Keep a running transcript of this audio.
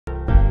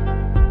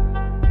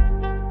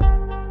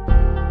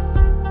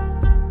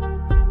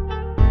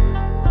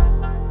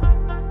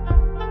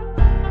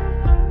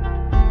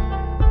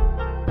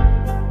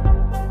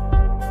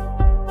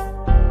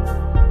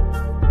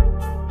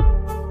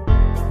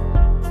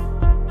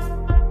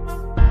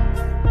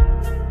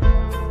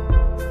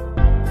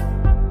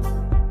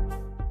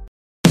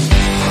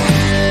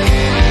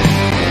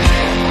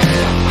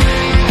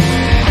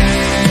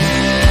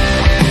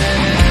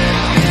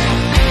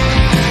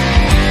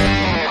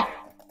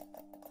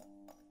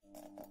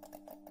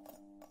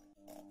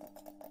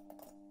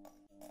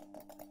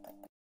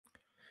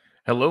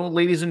Hello,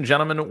 ladies and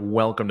gentlemen.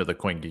 Welcome to the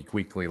CoinGeek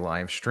Weekly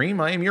live stream.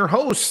 I am your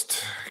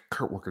host,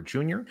 Kurt Wuckert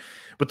Jr.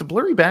 With the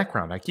blurry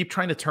background, I keep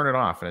trying to turn it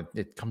off, and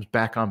it comes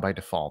back on by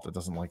default. It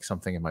doesn't like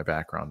something in my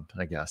background,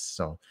 I guess.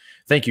 So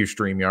thank you,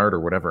 StreamYard,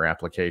 or whatever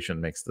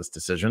application makes this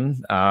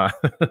decision. I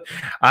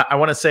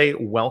want to say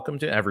welcome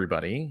to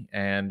everybody,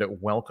 and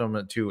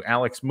welcome to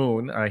Alex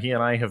Moon. He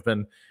and I have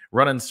been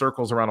running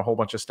circles around a whole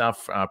bunch of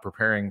stuff,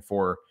 preparing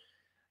for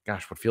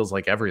what feels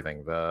like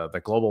everything.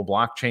 The global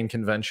blockchain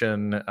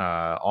convention,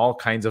 all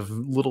kinds of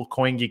little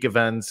CoinGeek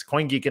events,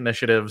 CoinGeek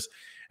initiatives,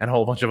 and a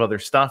whole bunch of other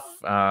stuff.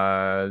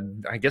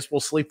 I guess we'll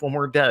sleep when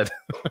we're dead.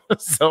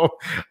 So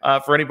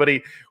for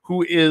anybody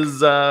who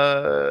is,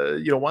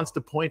 wants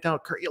to point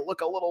out, Kurt, you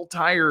look a little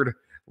tired.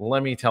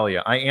 Let me tell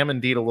you, I am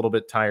indeed a little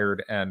bit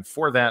tired. And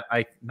for that,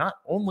 I not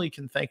only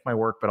can thank my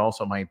work, but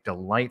also my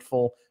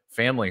delightful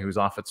family who's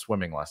off at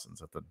swimming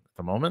lessons at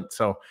the moment.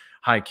 So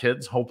hi,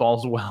 kids. Hope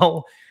all's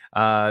well.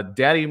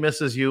 Daddy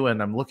misses you,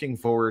 and I'm looking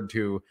forward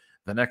to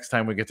the next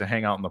time we get to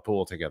hang out in the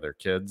pool together,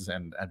 kids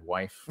and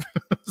wife.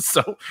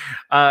 So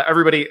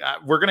everybody,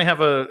 we're gonna have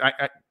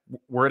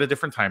we're at a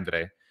different time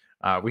today.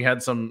 We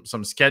had some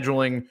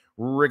scheduling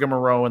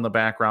rigmarole in the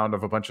background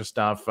of a bunch of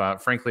stuff.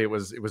 Frankly, it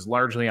was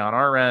largely on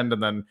our end,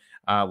 and then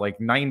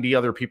like 90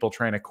 other people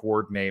trying to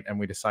coordinate, and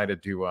we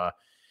decided to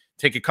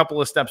take a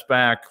couple of steps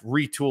back,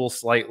 retool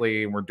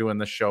slightly, and we're doing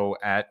the show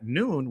at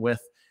noon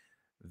with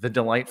the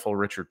delightful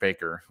Richard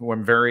Baker, who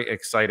I'm very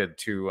excited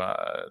to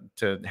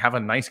have a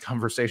nice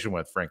conversation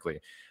with. Frankly,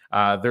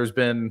 there's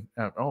been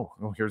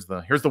here's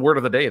the word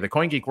of the day, the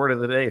CoinGeek word of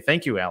the day.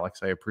 Thank you, Alex.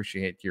 I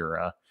appreciate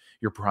your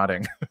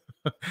prodding.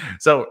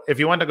 So if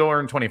you want to go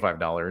earn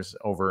 $25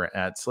 over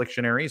at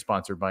Slictionary,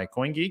 sponsored by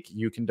CoinGeek,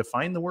 you can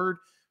define the word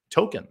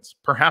tokens,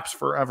 perhaps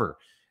forever.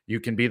 You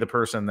can be the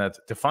person that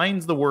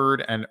defines the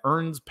word and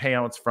earns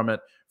payouts from it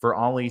for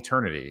all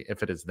eternity,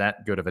 if it is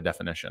that good of a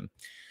definition.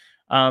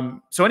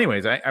 So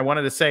anyways, I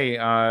wanted to say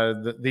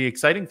the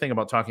exciting thing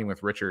about talking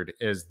with Richard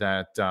is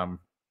that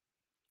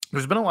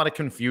there's been a lot of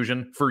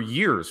confusion for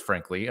years,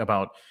 frankly,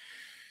 about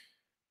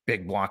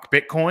big block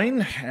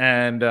Bitcoin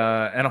and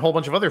a whole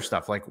bunch of other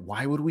stuff. Like,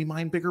 why would we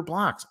mine bigger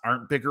blocks?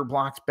 Aren't bigger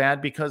blocks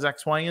bad because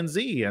X, Y, and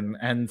Z?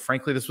 And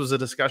frankly, this was a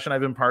discussion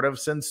I've been part of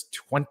since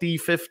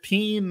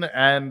 2015.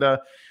 And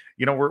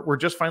we're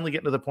just finally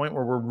getting to the point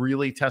where we're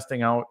really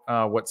testing out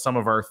what some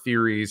of our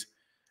theories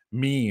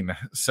mean.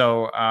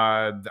 So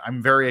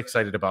I'm very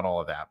excited about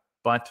all of that.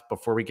 But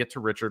before we get to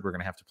Richard, we're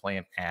going to have to play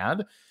an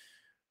ad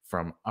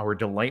from our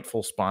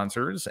delightful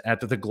sponsors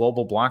at the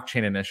Global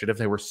Blockchain Initiative.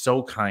 They were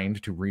so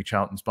kind to reach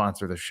out and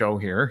sponsor the show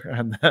here.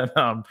 And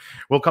then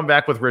we'll come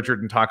back with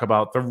Richard and talk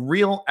about the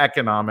real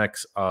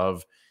economics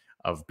of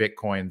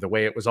Bitcoin, the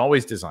way it was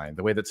always designed,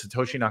 the way that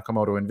Satoshi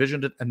Nakamoto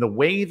envisioned it, and the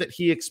way that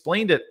he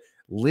explained it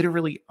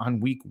literally on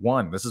week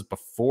one. This is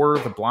before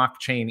the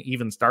blockchain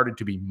even started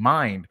to be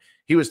mined.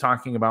 He was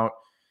talking about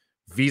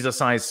Visa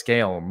size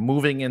scale,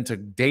 moving into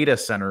data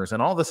centers,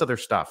 and all this other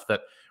stuff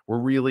that we're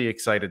really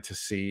excited to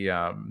see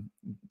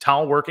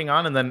TAAL working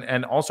on,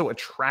 and also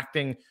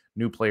attracting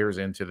new players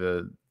into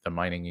the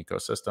mining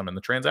ecosystem and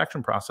the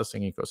transaction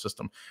processing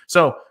ecosystem.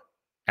 So,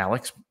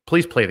 Alex,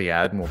 please play the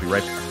ad, and we'll be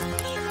right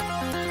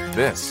back.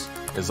 This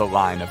is a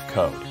line of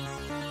code.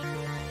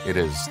 It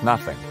is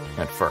nothing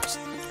at first,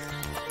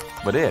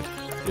 but it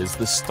is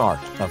the start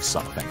of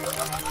something,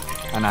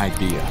 an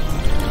idea.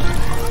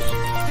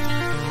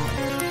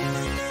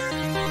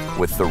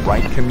 With the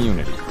right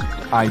community,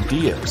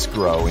 ideas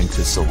grow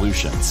into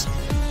solutions.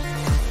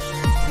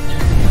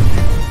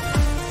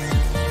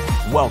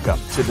 Welcome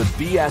to the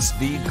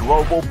BSV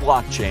Global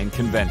Blockchain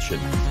Convention.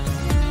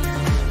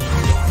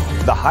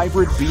 The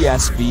hybrid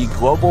BSV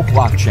Global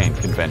Blockchain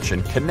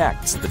Convention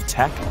connects the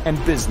tech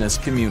and business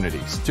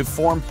communities to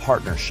form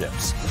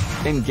partnerships,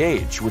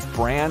 engage with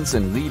brands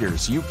and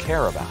leaders you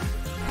care about,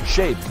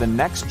 shape the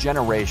next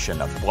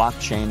generation of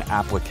blockchain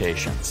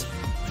applications,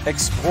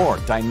 explore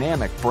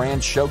dynamic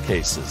brand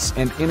showcases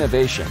and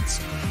innovations,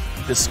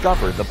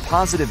 discover the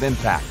positive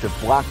impact of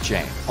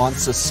blockchain on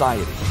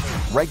society,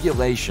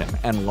 regulation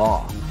and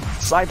law,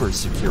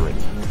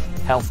 cybersecurity,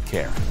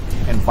 healthcare,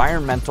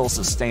 environmental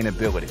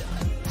sustainability,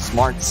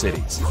 smart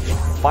cities,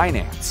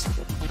 finance,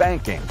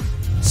 banking,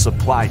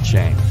 supply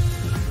chain.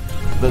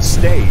 The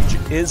stage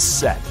is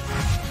set.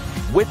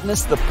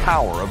 Witness the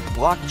power of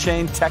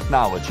blockchain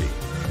technology.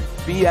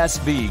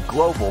 BSV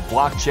Global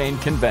Blockchain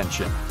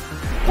Convention,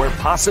 where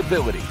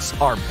possibilities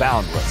are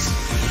boundless.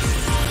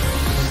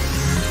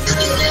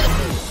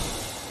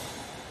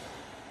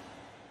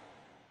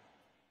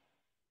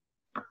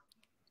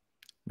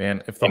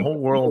 Man, if the whole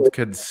world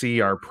could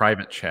see our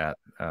private chat,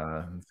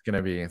 it's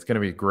gonna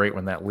be great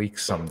when that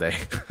leaks someday.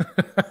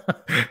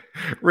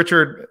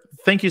 Richard,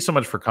 thank you so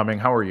much for coming.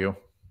 How are you?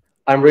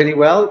 I'm really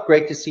well.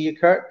 Great to see you,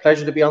 Kurt.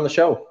 Pleasure to be on the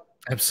show.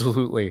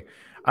 Absolutely.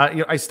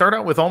 I start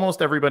out with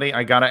almost everybody.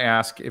 I gotta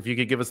ask if you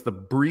could give us the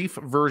brief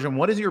version.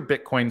 What is your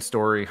Bitcoin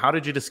story? How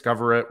did you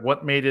discover it?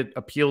 What made it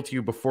appeal to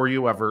you before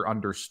you ever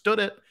understood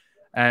it?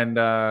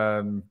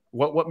 And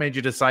what made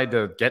you decide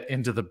to get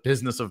into the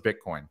business of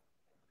Bitcoin?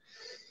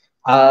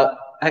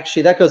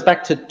 Actually, that goes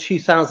back to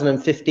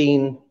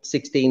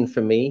 2015-16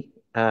 for me.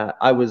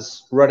 I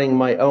was running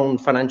my own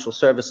financial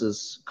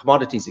services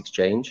commodities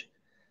exchange.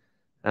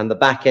 And the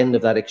back end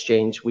of that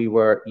exchange, we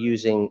were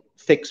using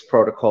FIX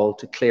protocol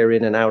to clear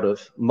in and out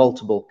of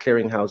multiple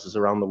clearinghouses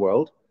around the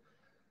world.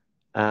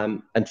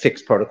 And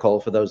FIX protocol,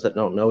 for those that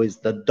don't know, is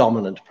the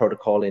dominant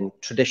protocol in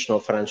traditional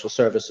financial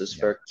services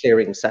for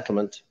clearing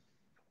settlement.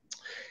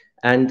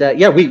 And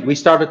yeah, we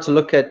started to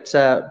look at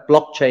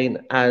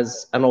blockchain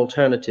as an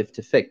alternative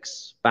to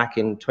FIX back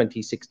in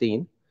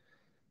 2016.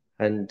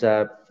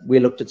 And we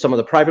looked at some of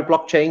the private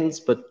blockchains,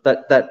 but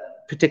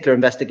that particular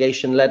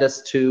investigation led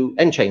us to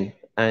nChain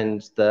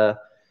and the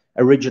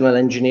original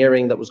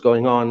engineering that was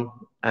going on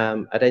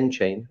at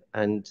nChain.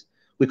 And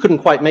we couldn't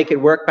quite make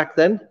it work back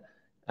then.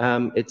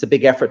 It's a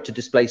big effort to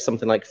displace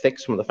something like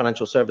FIX from the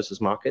financial services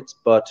markets,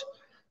 but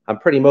I'm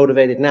pretty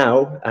motivated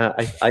now.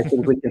 I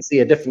think we can see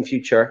a different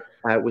future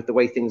with the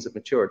way things have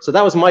matured. So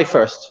that was my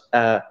first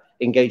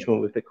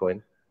engagement with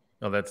Bitcoin.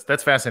 No,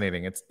 that's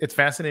fascinating. It's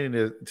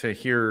fascinating to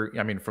hear.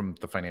 I mean, from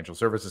the financial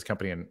services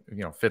company,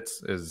 and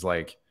FIX is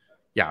like,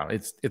 yeah,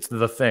 it's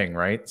the thing,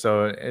 right?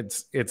 So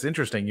it's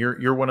interesting.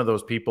 You're one of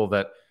those people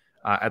that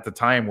at the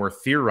time were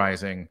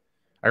theorizing.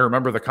 I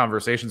remember the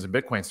conversations in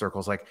Bitcoin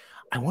circles, like,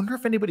 I wonder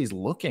if anybody's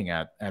looking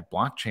at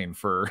blockchain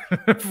for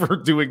for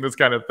doing this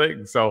kind of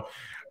thing. So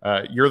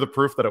you're the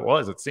proof that it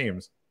was, it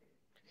seems.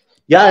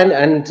 Yeah,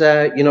 and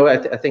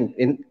I think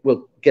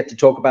we'll get to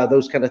talk about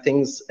those kind of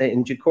things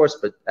in due course,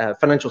 but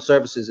financial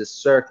services is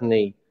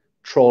certainly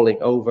trawling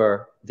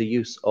over the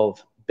use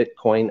of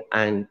Bitcoin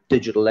and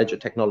digital ledger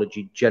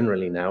technology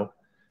generally now.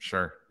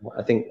 Sure.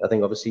 I think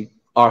obviously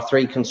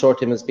R3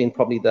 Consortium has been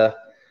probably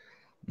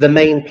the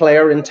main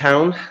player in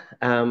town,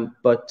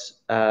 but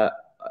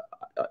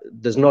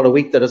there's not a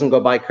week that doesn't go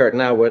by, Kurt,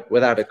 now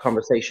without a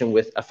conversation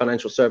with a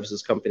financial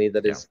services company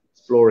that is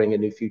exploring a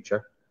new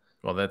future.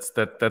 Well, that's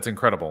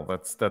incredible.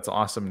 That's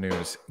awesome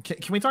news.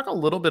 Can we talk a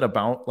little bit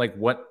about like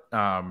what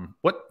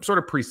sort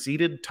of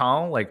preceded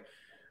TAAL? Like,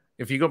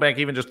 if you go back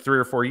even just 3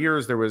 or 4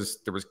 years, there was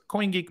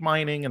CoinGeek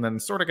mining, and then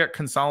sort of got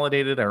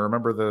consolidated. I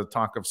remember the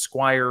talk of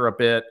Squire a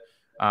bit,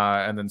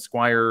 and then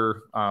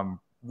Squire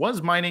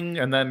was mining,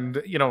 and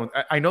then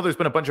I know there's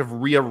been a bunch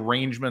of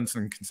rearrangements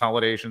and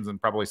consolidations,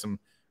 and probably some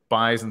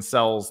buys and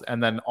sells,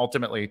 and then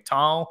ultimately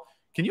TAAL.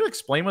 Can you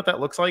explain what that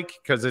looks like?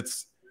 Because it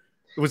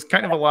was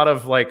kind of a lot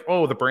of like,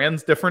 oh, the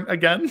brand's different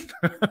again.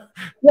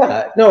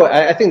 Yeah, no,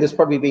 I think there's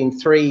probably been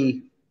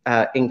 3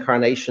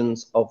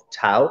 incarnations of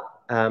TAAL.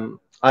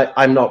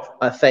 I'm not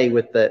a fay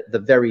with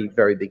the very,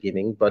 very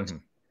beginning, but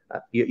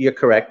you're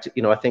correct.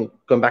 I think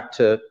going back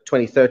to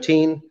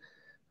 2013,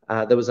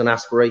 there was an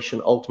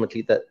aspiration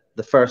ultimately that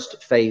the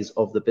first phase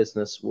of the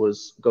business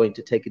was going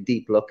to take a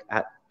deep look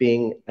at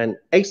being an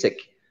ASIC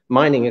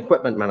mining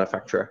equipment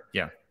manufacturer.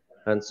 Yeah.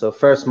 And so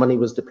first money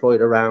was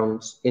deployed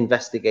around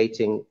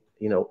investigating,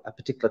 a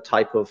particular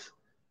type of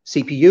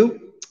CPU.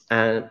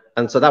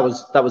 And so that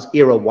was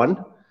era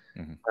 1.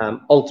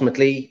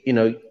 Ultimately, you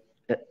know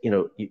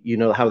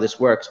how this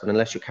works, but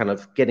unless you're kind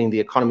of getting the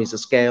economies of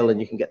scale and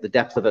you can get the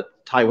depth of a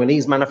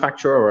Taiwanese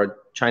manufacturer or a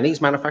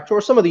Chinese manufacturer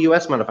or some of the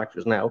US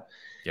manufacturers now,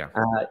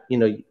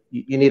 you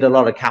need a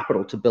lot of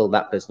capital to build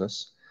that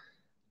business.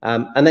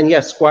 And then,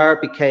 yes, Squire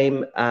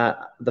became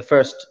the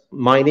first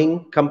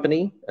mining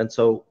company. And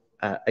so,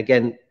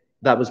 again,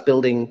 that was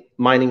building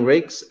mining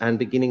rigs and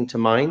beginning to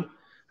mine.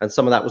 And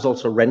some of that was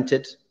also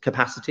rented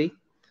capacity.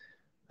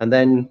 And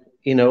then,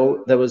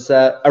 there was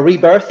a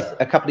rebirth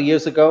a couple of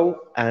years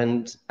ago,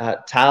 and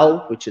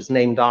TAAL, which is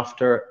named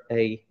after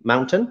a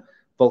mountain,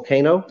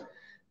 volcano,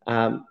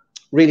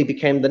 really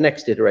became the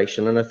next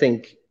iteration. And I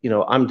think,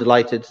 I'm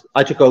delighted.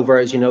 I took over,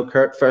 as you know,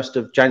 Kurt, 1st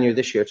of January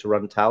this year to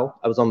run TAAL.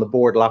 I was on the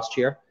board last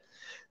year.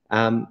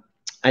 And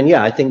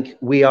yeah, I think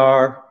we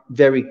are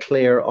very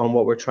clear on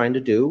what we're trying to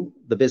do.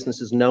 The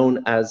business is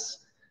known as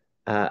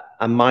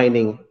a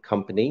mining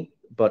company,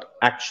 but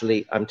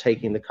actually I'm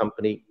taking the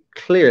company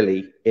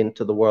clearly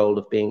into the world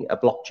of being a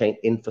blockchain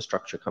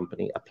infrastructure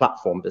company, a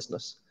platform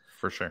business.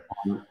 For sure.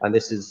 And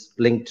this is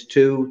linked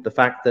to the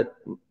fact that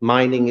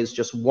mining is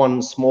just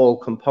one small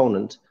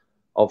component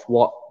of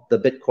what the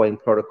Bitcoin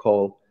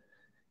protocol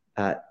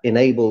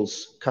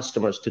enables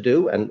customers to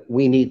do. And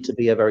we need to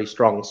be a very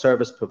strong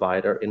service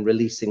provider in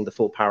releasing the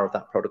full power of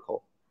that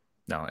protocol.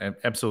 No,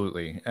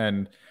 absolutely.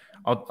 And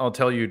I'll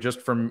tell you,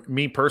 just from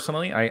me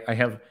personally, I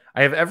have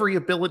every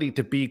ability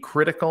to be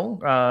critical.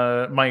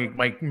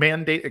 My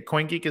mandate at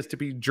CoinGeek is to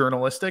be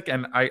journalistic,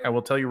 and I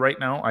will tell you right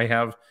now, I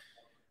have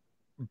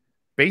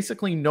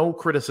basically no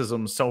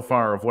criticism so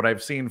far of what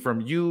I've seen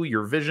from you,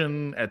 your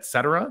vision,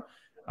 etc.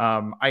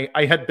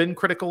 I had been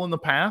critical in the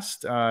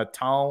past.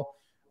 TAAL,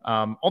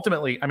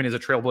 ultimately, I mean, as a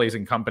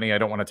trailblazing company, I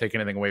don't want to take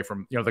anything away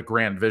from the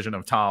grand vision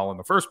of TAAL in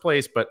the first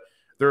place, but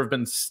there have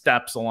been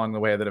steps along the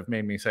way that have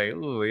made me say,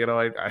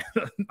 ooh,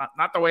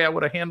 not the way I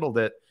would have handled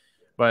it.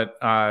 But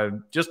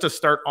just to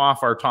start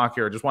off our talk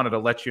here, I just wanted to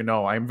let you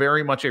know I'm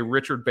very much a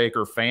Richard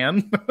Baker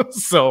fan.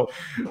 So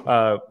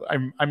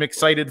I'm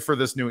excited for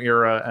this new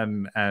era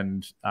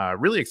and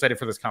really excited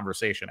for this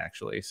conversation,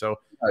 actually. So,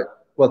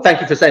 Well,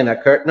 thank you for saying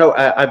that, Kurt. No,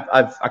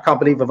 I can't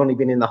believe I've only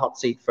been in the hot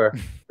seat for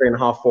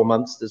 3.5, 4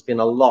 months. There's been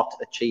a lot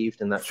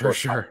achieved in that For short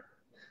sure.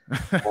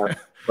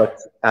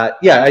 time.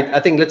 Yeah, I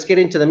think let's get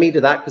into the meat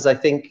of that, because I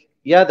think,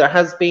 yeah, there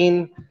has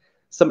been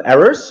some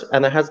errors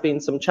and there has been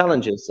some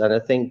challenges. And I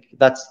think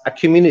that's a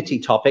community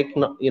topic.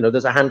 Not,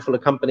 there's a handful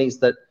of companies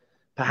that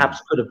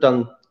perhaps could have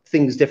done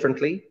things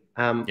differently.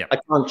 I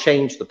can't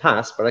change the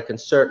past, but I can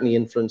certainly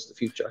influence the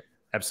future.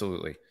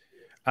 Absolutely.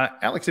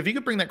 Alex, if you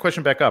could bring that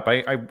question back up,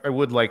 I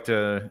would like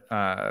to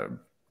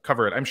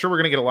cover it. I'm sure we're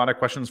going to get a lot of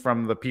questions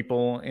from the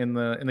people in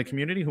the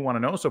community who want to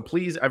know. So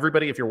please,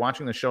 everybody, if you're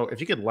watching the show, if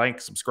you could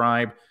like,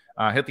 subscribe,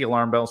 hit the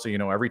alarm bell so you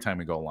know every time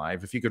we go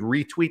live. If you could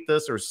retweet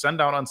this or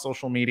send out on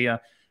social media,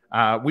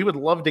 we would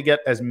love to get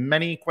as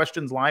many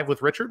questions live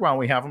with Richard while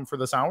we have him for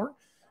this hour.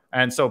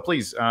 And so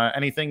please,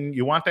 anything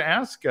you want to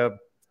ask,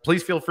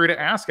 please feel free to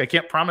ask. I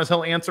can't promise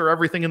he'll answer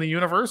everything in the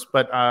universe,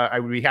 but I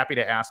would be happy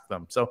to ask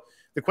them. So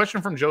the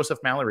question from Joseph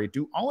Mallory: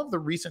 do all of the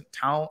recent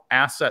TAAL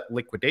asset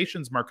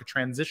liquidations mark a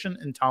transition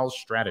in TAAL's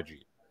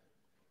strategy?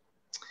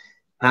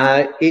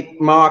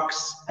 It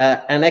marks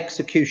an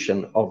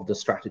execution of the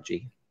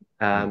strategy.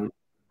 And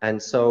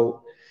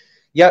so,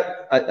 yeah,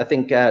 I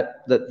think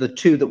the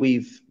two that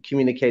we've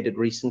communicated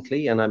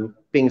recently, and I'm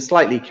being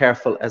slightly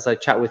careful as I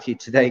chat with you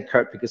today,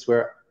 Kurt, because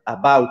we're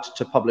about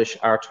to publish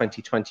our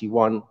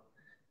 2021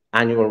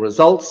 annual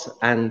results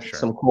and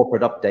some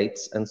corporate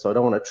updates. And so I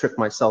don't want to trip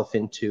myself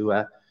into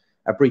a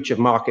breach of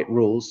market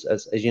rules.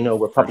 As you know,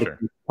 we're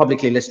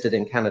publicly listed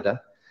in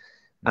Canada.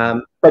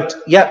 But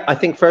yeah, I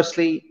think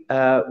firstly,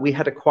 we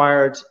had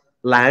acquired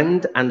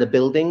land and a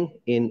building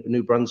in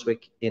New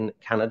Brunswick in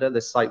Canada.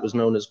 This site was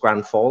known as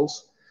Grand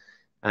Falls.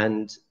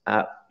 And,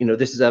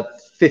 this is a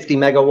 50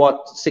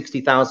 megawatt,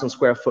 60,000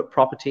 square foot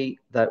property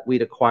that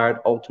we'd acquired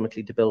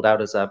ultimately to build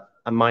out as a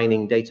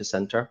mining data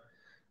center.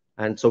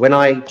 And so when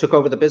I took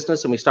over the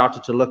business and we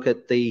started to look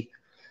at the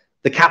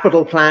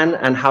capital plan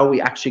and how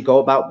we actually go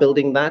about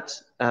building that,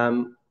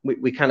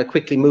 we kind of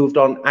quickly moved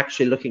on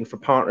actually looking for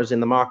partners in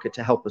the market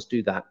to help us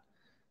do that.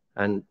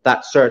 And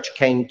that search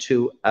came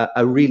to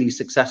a really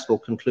successful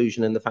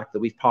conclusion in the fact that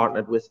we've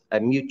partnered with a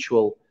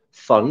mutual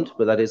fund,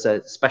 but that is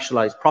a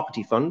specialized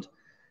property fund.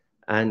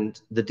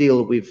 And the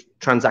deal we've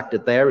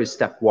transacted there is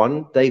step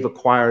one. They've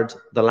acquired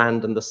the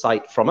land and the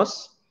site from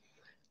us.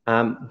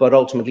 But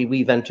ultimately,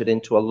 we've entered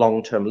into a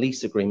long-term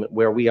lease agreement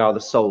where we are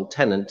the sole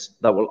tenant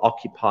that will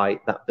occupy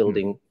that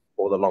building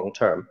for the long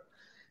term.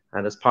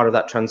 And as part of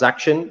that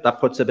transaction, that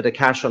puts a bit of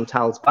cash on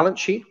TAAL's balance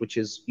sheet, which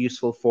is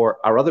useful for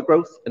our other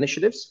growth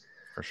initiatives.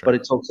 For sure. But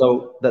it's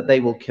also that they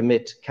will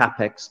commit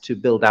CapEx to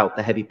build out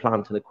the heavy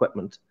plant and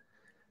equipment.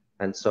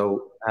 And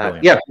so,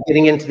 yeah,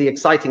 getting into the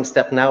exciting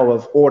step now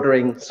of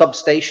ordering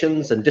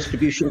substations and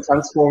distribution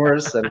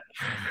transformers. And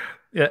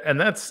yeah,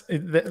 and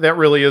that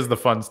really is the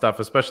fun stuff,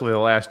 especially the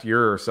last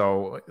year or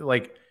so.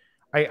 Like,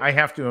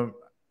 I've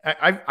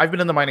been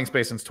in the mining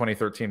space since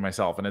 2013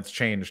 myself, and it's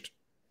changed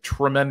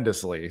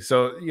tremendously.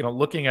 So,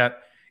 looking at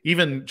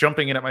even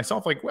jumping in at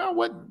myself, like,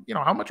 well,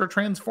 how much are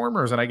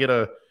transformers? And I get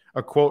a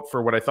quote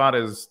for what I thought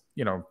is,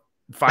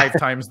 5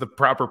 times the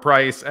proper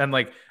price and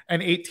like an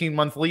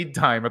 18-month lead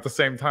time at the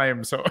same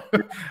time. So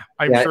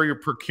I'm sure your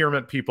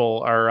procurement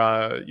people are,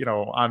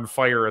 on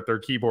fire at their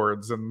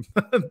keyboards and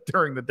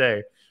during the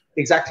day.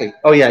 Exactly.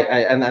 Oh yeah.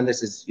 And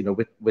this is,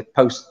 with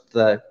post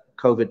the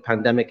COVID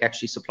pandemic,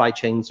 actually supply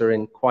chains are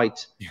in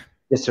quite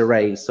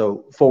disarray.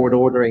 So forward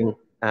ordering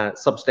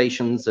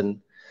substations and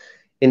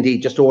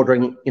indeed just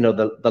ordering,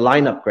 the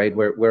line upgrade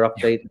where we're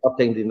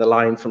updating the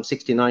line from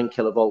 69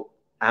 kilovolt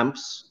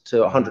amps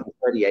to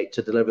 138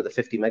 to deliver the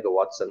 50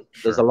 megawatts. And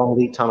there's a long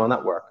lead time on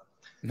that work.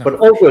 No, but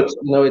all good,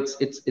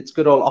 it's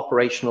good old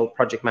operational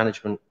project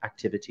management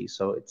activity.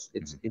 So it's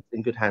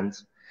in good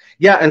hands.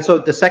 Yeah, and so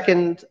the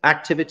second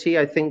activity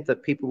I think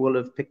that people will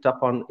have picked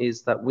up on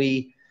is that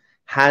we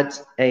had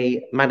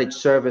a managed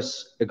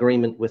service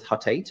agreement with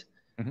Hut 8,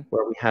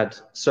 where we had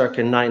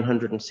circa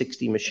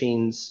 960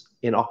 machines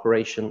in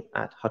operation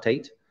at Hut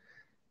 8.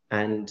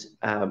 And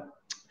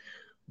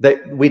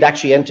that we'd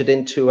actually entered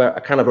into a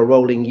kind of a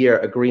rolling year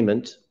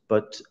agreement,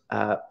 but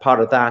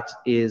part of that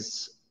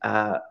is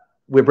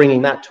we're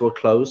bringing that to a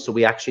close. So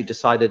we actually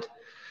decided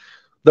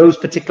those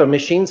particular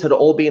machines had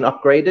all been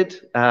upgraded.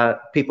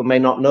 People may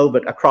not know,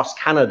 but across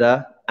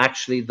Canada,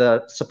 actually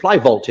the supply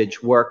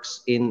voltage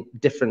works in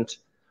different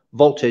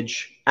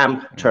voltage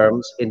amp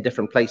terms in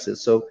different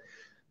places. So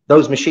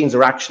those machines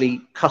are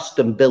actually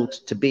custom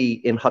built to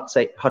be in Hut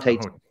 8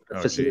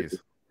 facility.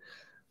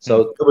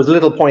 So there was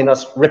little point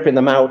us ripping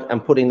them out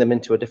and putting them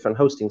into a different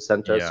hosting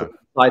center. So we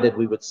decided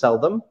we would sell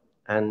them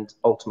and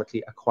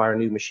ultimately acquire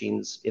new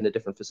machines in a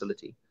different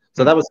facility.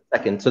 So that was the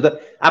second. So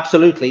that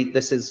absolutely,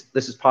 this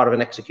is part of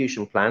an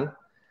execution plan.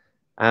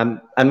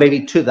 And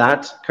maybe to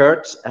that,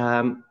 Kurt,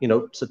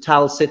 so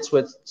TAAL sits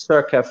with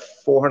circa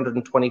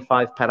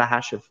 425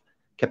 petahash of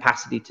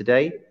capacity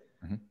today.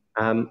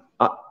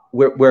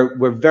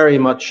 We're very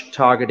much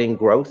targeting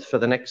growth for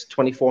the next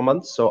 24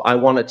 months. So I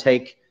want to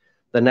take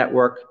the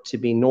network to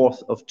be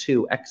north of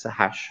 2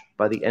 exahash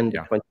by the end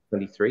of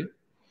 2023.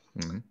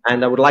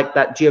 And I would like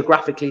that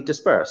geographically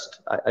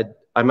dispersed.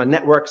 I'm a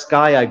networks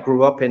guy. I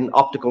grew up in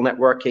optical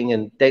networking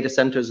and data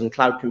centers and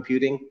cloud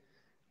computing.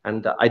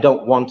 And I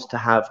don't want to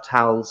have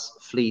TAAL's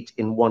fleet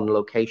in one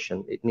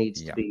location. It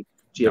needs to be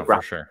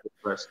geographically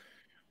dispersed.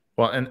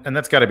 Well, and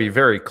that's got to be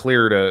very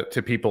clear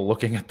to people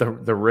looking at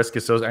the risk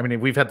associated. I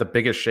mean, we've had the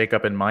biggest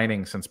shakeup in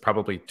mining since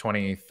probably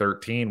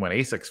 2013 when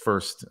ASICs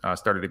first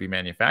started to be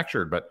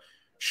manufactured. But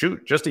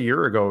shoot, just a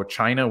year ago,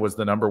 China was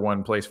the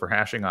 #1 place for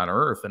hashing on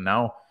Earth. And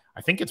now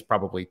I think it's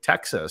probably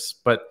Texas.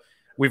 But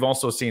we've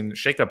also seen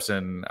shakeups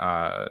in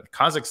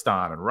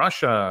Kazakhstan and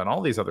Russia and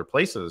all these other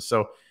places.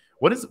 So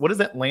what is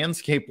that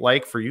landscape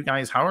like for you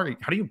guys? How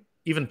do you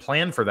even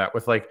plan for that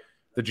with like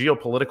the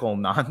geopolitical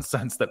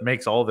nonsense that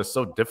makes all of this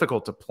so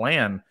difficult to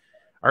plan?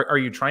 Are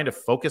you trying to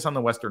focus on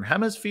the Western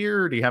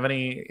Hemisphere? Do you have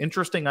any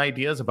interesting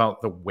ideas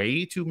about the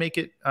way to make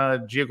it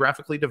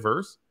geographically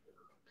diverse?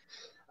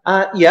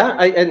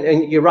 Yeah,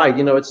 and you're right.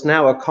 You know, it's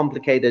now a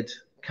complicated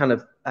kind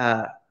of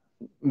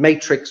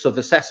matrix of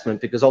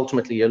assessment because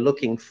ultimately you're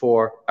looking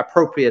for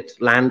appropriate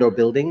land or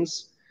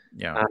buildings.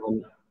 Yeah.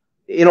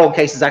 In all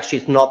cases, actually,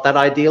 it's not that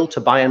ideal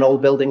to buy an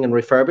old building and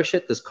refurbish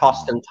it. There's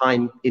cost and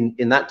time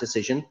in that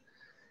decision.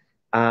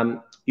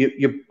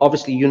 You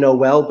obviously, you know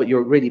well, but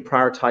you're really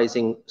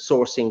prioritizing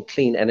sourcing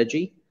clean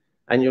energy,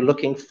 and you're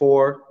looking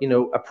for, you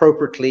know,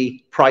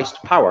 appropriately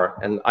priced power.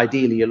 And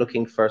ideally, you're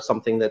looking for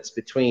something that's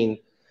between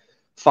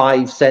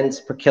 5 cents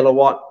per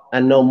kilowatt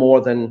and no more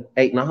than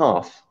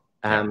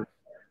 8.5.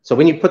 So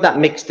when you put that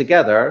mix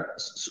together,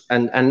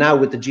 and now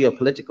with the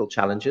geopolitical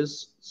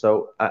challenges,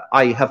 so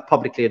I have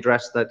publicly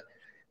addressed that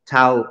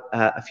TAAL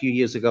a few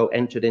years ago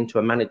entered into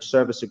a managed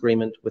service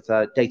agreement with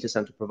a data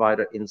center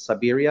provider in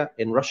Siberia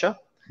in Russia.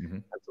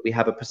 And so we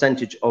have a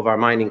percentage of our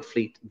mining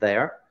fleet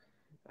there.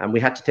 And we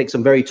had to take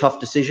some very tough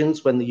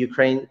decisions when the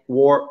Ukraine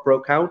war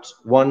broke out.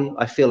 One,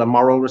 I feel a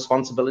moral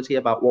responsibility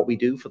about what we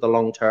do for the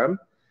long term.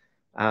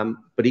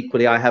 But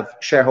equally, I have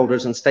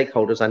shareholders and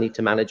stakeholders I need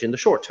to manage in the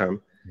short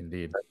term.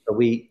 Indeed. So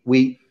we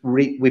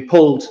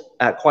pulled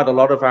quite a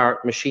lot of our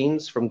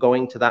machines from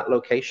going to that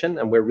location,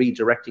 and we're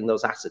redirecting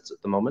those assets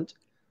at the moment.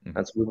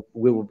 And so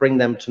we will bring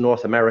them to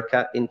North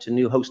America into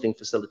new hosting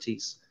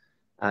facilities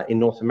in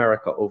North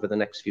America over the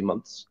next few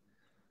months.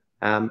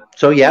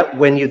 So yeah,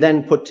 when you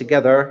then put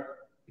together,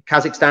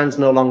 Kazakhstan's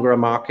no longer a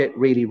market,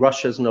 really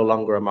Russia's no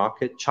longer a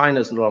market,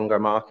 China's no longer a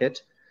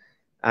market.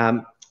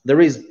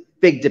 There is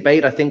big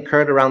debate, I think,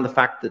 Kurt, around the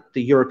fact that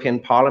the European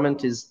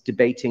Parliament is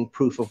debating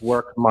proof of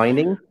work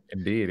mining.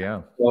 Indeed,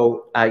 yeah.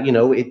 So, you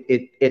know,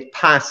 it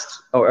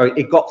passed, or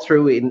it got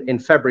through in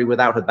February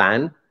without a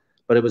ban,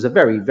 but it was a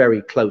very,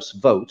 very close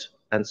vote.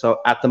 And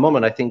so at the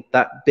moment, I think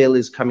that bill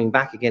is coming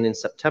back again in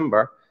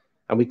September,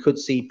 and we could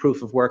see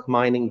proof of work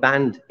mining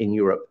banned in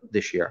Europe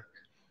this year.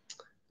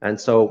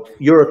 And so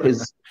Europe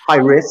is high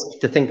risk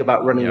to think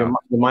about running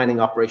the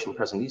mining operation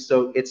presently.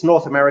 So it's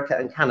North America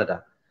and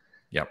Canada.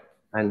 Yep.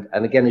 And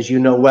again, as you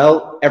know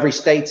well, every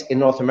state in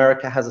North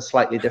America has a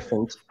slightly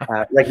different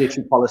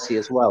regulatory policy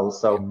as well.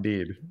 So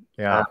indeed,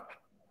 yeah.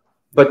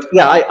 But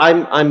yeah,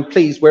 I'm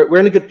pleased. We're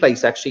in a good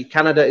place actually.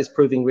 Canada is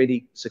proving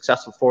really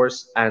successful for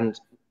us, and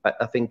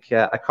I think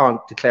I can't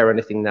declare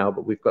anything now,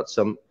 but we've got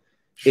some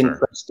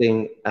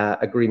interesting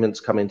agreements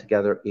coming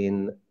together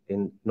in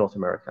North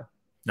America.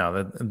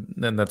 No,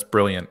 then that's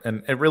brilliant,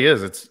 and it really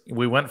is.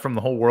 We went from the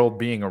whole world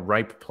being a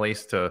ripe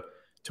place to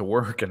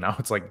work, and now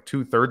it's like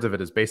 2/3 of it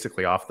is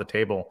basically off the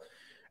table.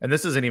 And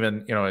this isn't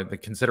even, you know, the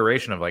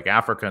consideration of like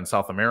Africa and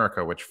South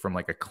America, which from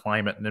like a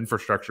climate and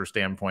infrastructure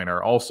standpoint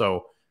are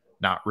also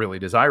not really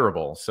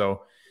desirable.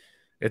 So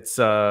it's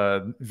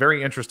a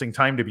very interesting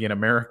time to be an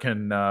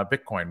American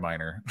Bitcoin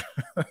miner.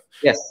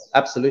 Yes,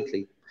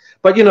 absolutely.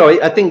 But, you know,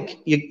 I think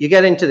you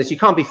get into this, you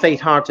can't be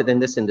faint-hearted in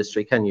this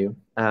industry, can you?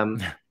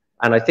 And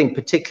I think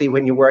particularly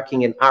when you're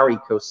working in our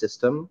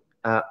ecosystem,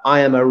 I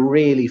am a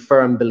really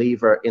firm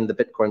believer in the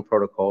Bitcoin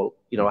protocol.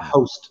 You know, I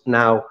host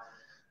now,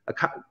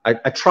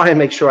 I try and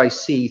make sure I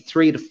see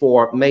 3 to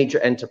 4 major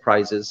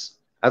enterprises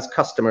as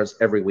customers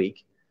every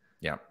week.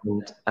 Yeah.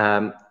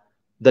 And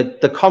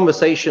the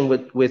conversation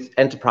with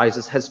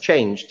enterprises has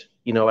changed,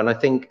 you know, and I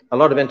think a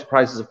lot of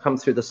enterprises have come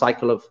through the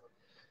cycle of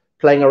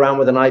playing around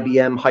with an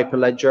IBM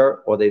Hyperledger,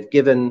 or they've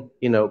given,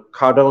 you know,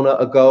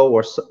 Cardano a go,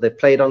 or they've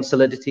played on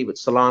Solidity with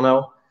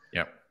Solano.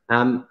 Yeah.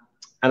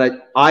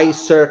 And I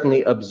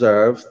certainly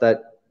observe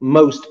that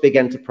most big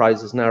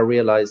enterprises now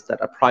realize that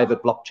a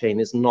private blockchain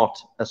is not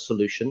a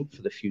solution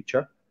for the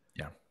future.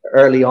 Yeah.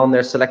 Early on,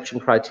 their selection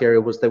criteria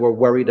was they were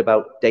worried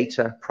about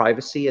data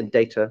privacy and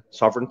data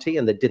sovereignty,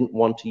 and they didn't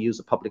want to use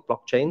a public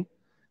blockchain.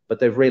 But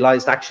they've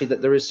realized actually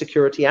that there is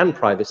security and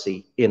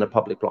privacy in a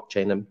public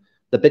blockchain. And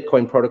the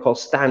Bitcoin protocol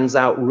stands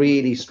out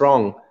really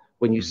strong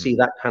when you see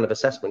that kind of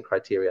assessment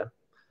criteria.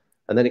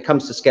 And then it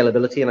comes to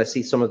scalability, and I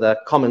see some of the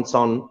comments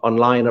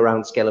online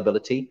around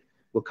scalability.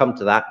 We'll come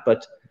to that.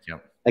 But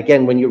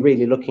again, when you're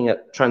really looking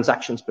at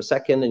transactions per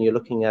second, and you're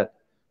looking at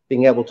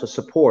being able to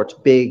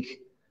support big,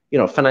 you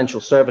know,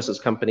 financial services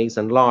companies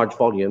and large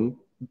volume,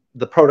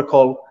 the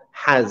protocol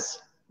has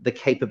the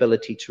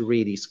capability to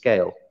really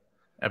scale.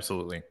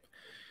 Absolutely.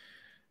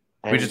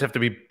 We just have to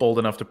be bold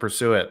enough to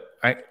pursue it.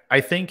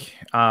 I think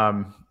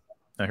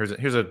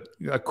here's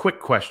a quick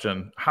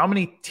question. How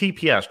many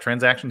TPS,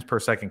 transactions per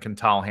second, can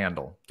TAAL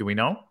handle? Do we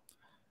know?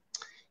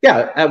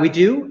 Yeah, we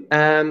do.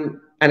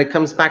 And it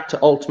comes back to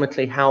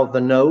ultimately how the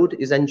node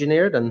is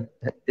engineered. And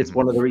it's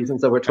one of the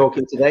reasons that we're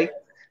talking today.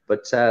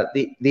 But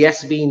the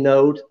SV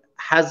node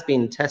has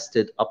been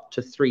tested up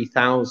to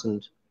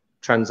 3,000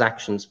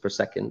 transactions per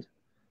second.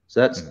 So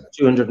that's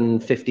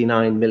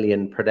 259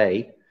 million per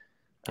day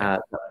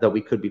that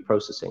we could be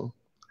processing.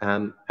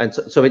 And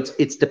so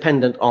it's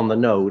dependent on the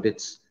node.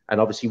 And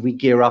obviously we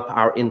gear up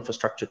our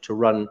infrastructure to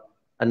run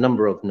a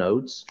number of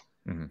nodes.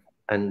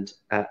 And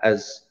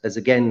as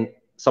again,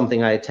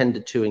 something I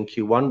attended to in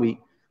Q1,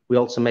 we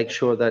also make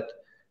sure that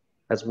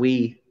as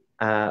we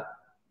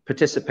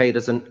participate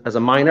as a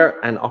miner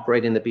and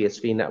operate in the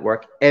BSV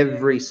network,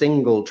 every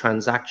single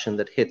transaction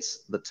that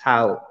hits the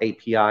TAAL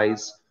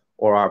APIs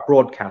or our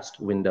broadcast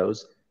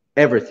windows,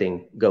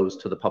 everything goes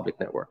to the public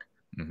network.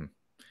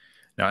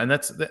 No, and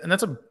that's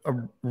a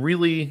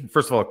really,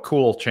 first of all, a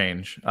cool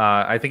change.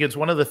 I think it's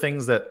one of the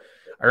things that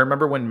I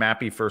remember when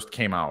Mappy first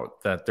came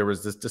out, that there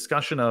was this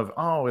discussion of,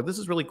 oh, this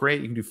is really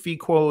great. You can do fee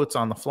quotes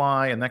on the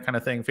fly and that kind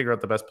of thing, figure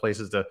out the best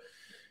places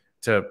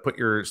to put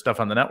your stuff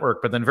on the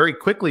network. But then very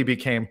quickly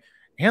became,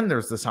 and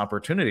there's this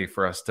opportunity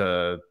for us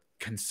to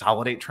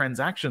consolidate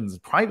transactions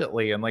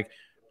privately. And like,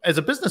 as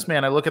a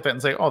businessman, I look at that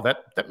and say, oh,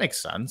 that makes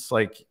sense.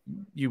 Like,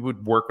 you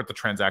would work with the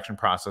transaction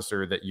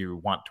processor that you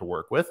want to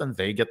work with, and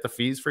they get the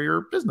fees for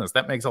your business.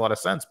 That makes a lot of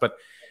sense. But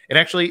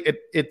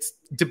it's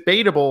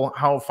debatable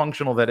how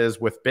functional that is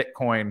with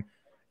Bitcoin,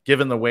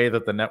 given the way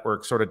that the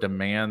network sort of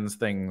demands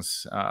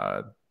things,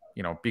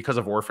 because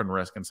of orphan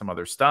risk and some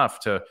other stuff,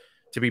 to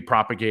be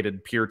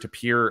propagated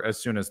peer-to-peer as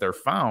soon as they're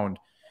found.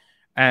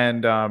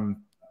 And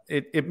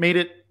it made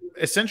it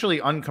essentially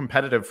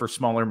uncompetitive for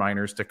smaller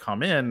miners to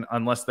come in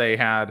unless they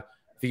had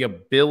the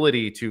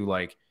ability to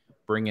like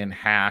bring in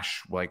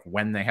hash, like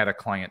when they had a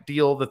client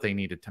deal that they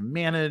needed to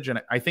manage.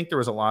 And I think there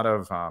was a lot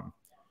of, I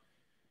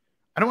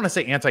don't want to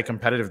say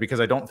anti-competitive because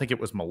I don't think it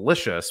was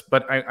malicious,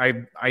 but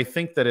I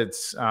think that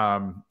it's,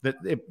 that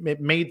it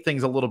made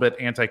things a little bit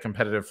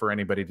anti-competitive for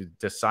anybody to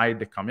decide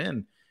to come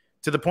in,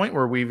 to the point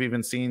where we've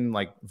even seen,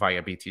 like,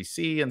 via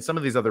BTC and some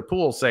of these other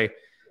pools say,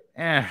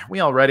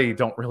 we already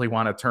don't really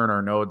want to turn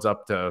our nodes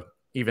up to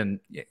even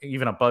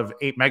above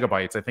 8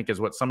 megabytes, I think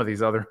is what some of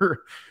these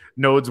other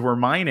nodes were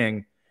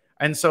mining.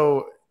 And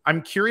so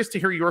I'm curious to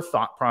hear your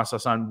thought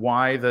process on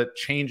why the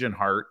change in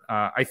heart.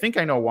 I think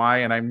I know why,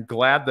 and I'm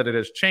glad that it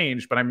has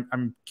changed, but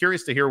I'm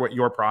curious to hear what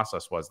your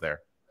process was there.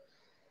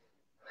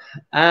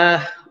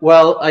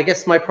 Well, I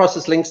guess my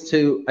process links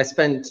to, I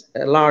spent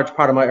a large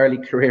part of my early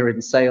career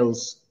in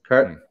sales,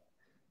 Kurt.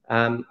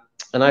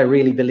 And I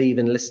really believe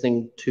in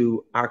listening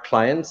to our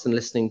clients and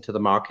listening to the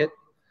market.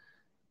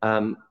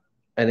 And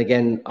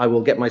again, I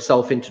will get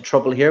myself into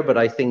trouble here, but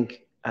I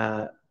think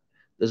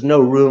there's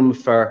no room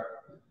for,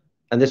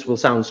 and this will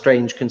sound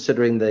strange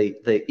considering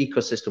the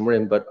ecosystem we're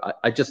in, but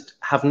I just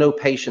have no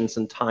patience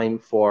and time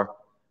for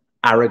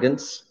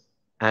arrogance.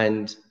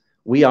 And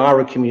we are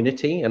a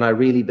community, and I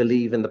really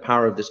believe in the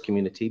power of this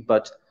community.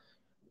 But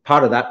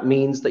part of that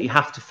means that you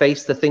have to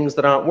face the things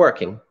that aren't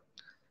working.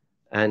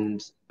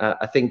 And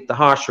I think the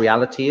harsh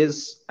reality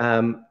is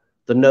the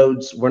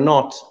nodes were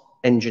not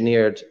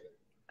engineered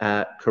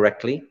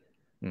correctly.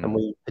 And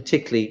we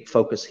particularly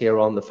focus here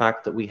on the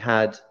fact that we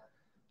had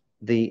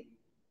the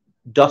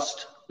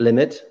dust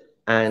limit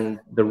and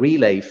the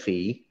relay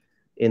fee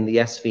in the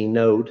SV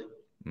node,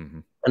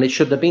 and it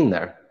shouldn't have been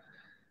there.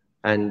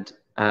 And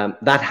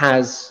that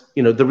has,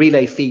 the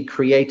relay fee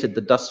created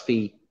the dust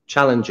fee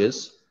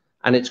challenges,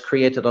 and it's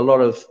created a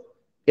lot of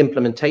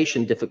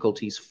implementation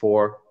difficulties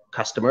for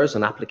customers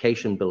and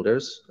application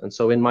builders. And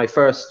so in my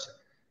first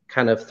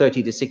kind of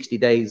 30 to 60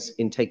 days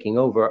in taking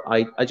over,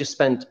 I just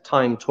spent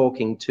time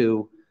talking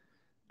to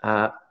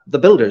the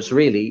builders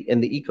really in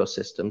the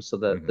ecosystem. So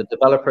the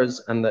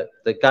developers and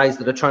the guys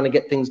that are trying to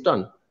get things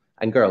done,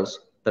 and girls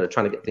that are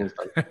trying to get things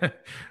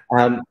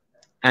done.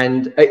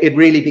 And it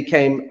really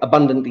became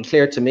abundantly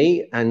clear to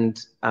me.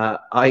 And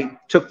I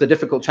took the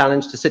difficult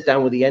challenge to sit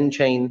down with the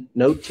nChain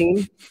node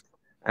team,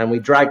 and we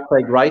dragged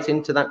Craig Wright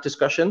into that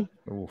discussion.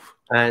 Oof.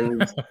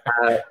 And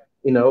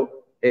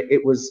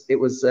it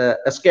was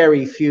a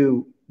scary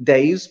few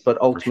days, but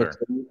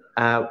ultimately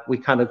we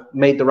kind of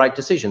made the right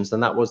decisions,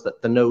 and that was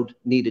that the node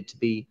needed to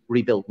be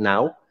rebuilt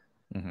now,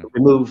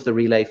 remove the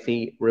relay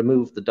fee,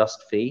 remove the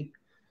dust fee,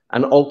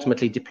 and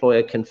ultimately deploy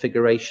a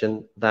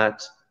configuration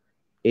that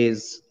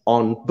is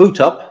on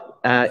boot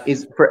up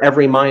is for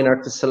every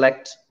miner to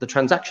select the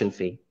transaction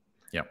fee.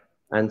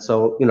 And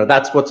so,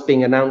 that's what's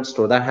being announced,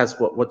 or that has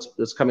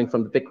what's coming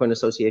from the Bitcoin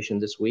Association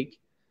this week.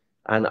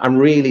 And I'm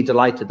really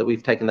delighted that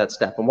we've taken that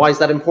step. And why is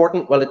that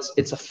important? Well,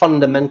 it's a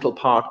fundamental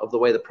part of the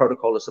way the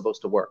protocol is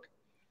supposed to work.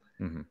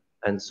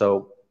 And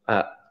so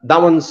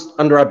that one's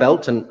under our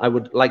belt. And I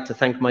would like to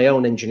thank my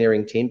own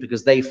engineering team,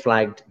 because they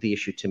flagged the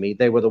issue to me.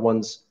 They were the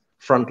ones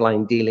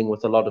frontline dealing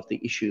with a lot of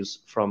the issues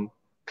from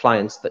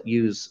clients that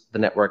use the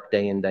network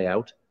day in, day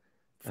out.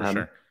 For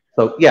sure.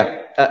 So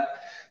yeah,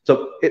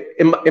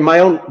 in my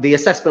own, the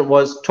assessment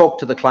was talk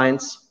to the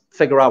clients,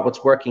 figure out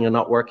what's working and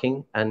not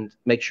working, and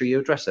make sure you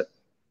address it.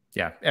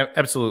 Yeah,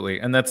 absolutely.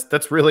 And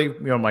that's really, you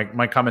know,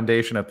 my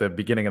commendation at the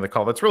beginning of the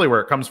call. That's really where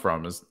it comes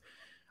from. Is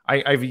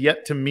I've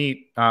yet to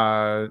meet,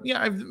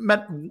 I've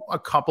met a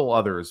couple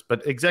others,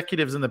 but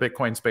executives in the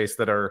Bitcoin space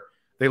that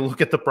they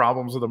look at the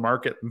problems of the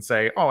market and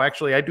say, oh,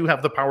 actually, I do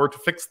have the power to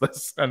fix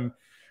this. And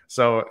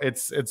so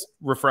it's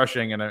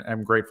refreshing, and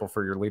I'm grateful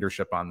for your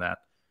leadership on that.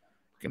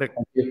 Thank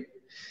you.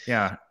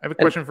 Yeah, I have a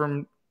question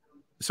from,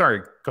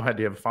 sorry, go ahead.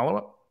 Do you have a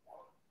follow-up?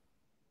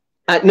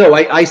 No,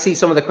 I see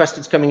some of the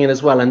questions coming in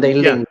as well, and they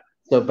link.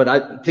 So,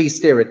 but please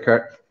steer it,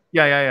 Kurt.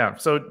 Yeah.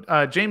 So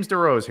James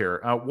DeRose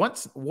here.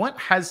 What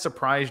has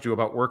surprised you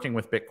about working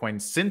with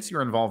Bitcoin since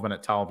your involvement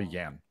at TAAL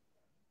began?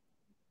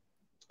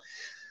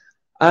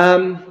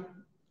 Well,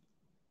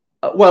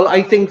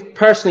 I think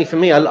personally for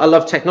me, I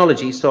love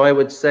technology. So I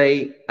would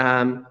say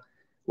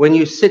when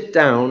you sit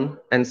down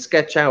and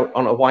sketch out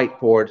on a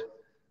whiteboard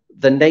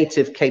the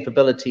native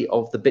capability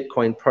of the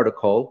Bitcoin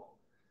protocol,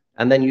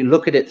 and then you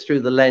look at it through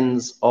the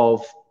lens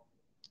of,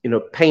 you know,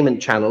 payment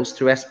channels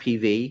through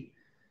SPV,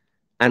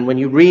 and when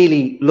you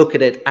really look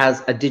at it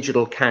as a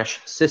digital cash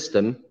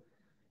system,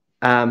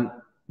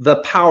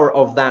 the power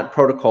of that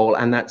protocol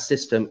and that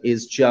system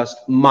is just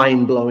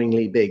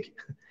mind-blowingly big.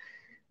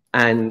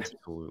 And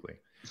absolutely.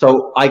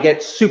 So I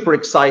get super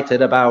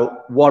excited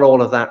about what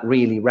all of that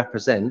really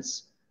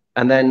represents.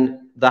 And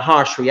then the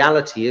harsh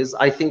reality is,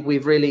 I think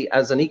we've really,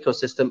 as an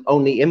ecosystem,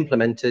 only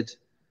implemented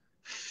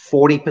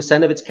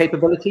 40% of its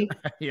capability.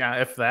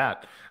 Yeah, if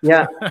that.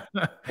 Yeah.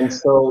 And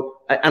so,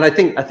 and I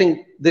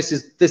think this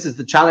is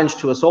the challenge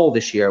to us all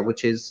this year,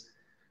 which is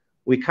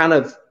we kind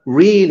of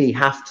really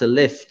have to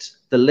lift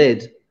the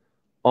lid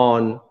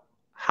on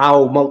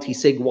how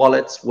multi-sig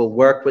wallets will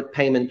work with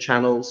payment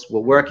channels.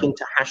 We're working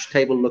to hash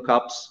table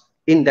lookups,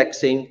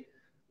 indexing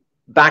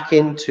back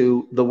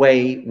into the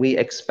way we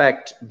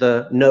expect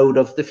the node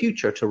of the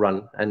future to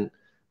run. And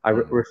I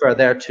refer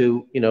there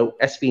to, you know,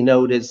 SV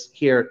node is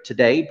here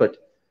today, but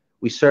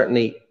we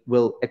certainly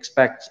will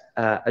expect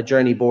a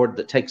journey board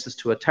that takes us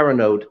to a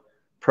Terranode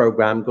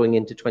program going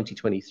into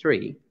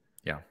 2023.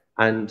 Yeah.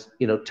 And,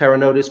 you know,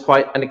 Terranode is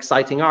quite an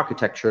exciting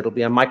architecture. It'll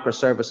be a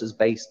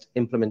microservices-based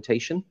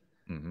implementation.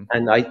 Mm-hmm.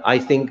 And I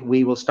think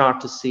we will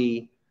start to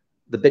see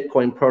the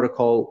Bitcoin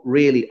protocol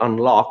really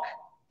unlock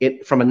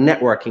it from a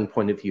networking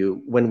point of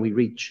view when we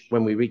reach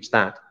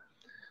that.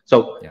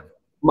 So yeah.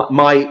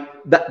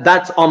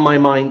 That's on my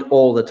mind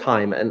all the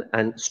time.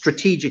 And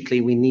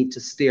strategically, we need to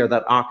steer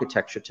that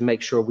architecture to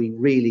make sure we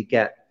really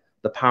get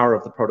the power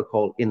of the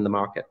protocol in the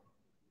market.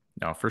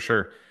 No, for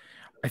sure.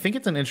 I think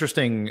it's an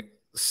interesting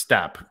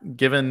step,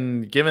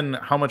 given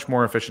how much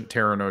more efficient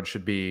Terranode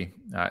should be,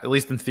 at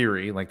least in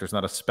theory. Like, there's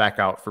not a spec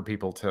out for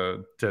people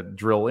to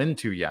drill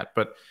into yet,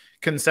 but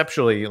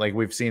conceptually, like,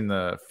 we've seen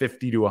the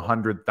 50 to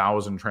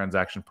 100,000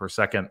 transaction per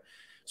second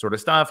sort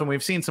of stuff, and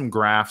we've seen some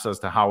graphs as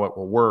to how it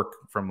will work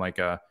from like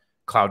a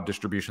cloud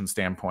distribution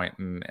standpoint,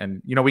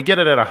 and you know, we get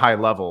it at a high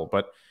level.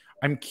 But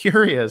I'm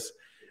curious,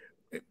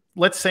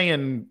 let's say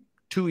in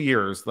 2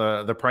 years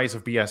the price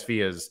of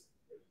BSV is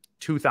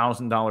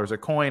 $2,000 a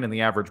coin, and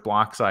the average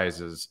block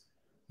size is,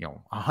 you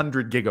know,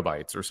 100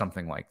 gigabytes or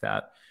something like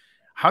that.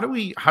 How do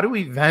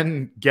we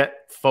then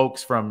get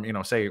folks from, you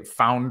know, say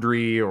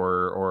Foundry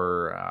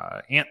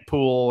or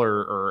Antpool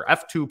or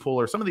F2 Pool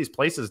or some of these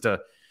places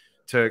to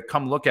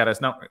come look at us?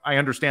 Now, I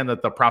understand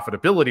that the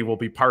profitability will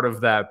be part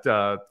of that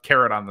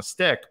carrot on the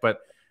stick, but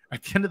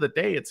at the end of the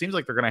day, it seems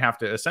like they're going to have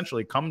to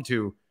essentially come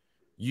to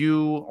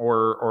you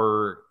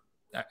or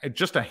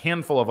just a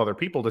handful of other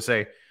people to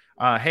say,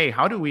 hey,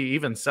 how do we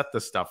even set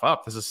this stuff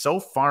up? This is so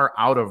far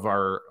out of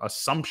our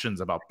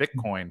assumptions about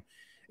Bitcoin.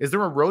 Is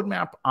there a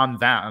roadmap on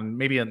that, and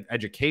maybe an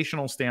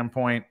educational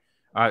standpoint,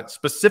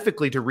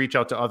 specifically to reach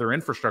out to other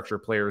infrastructure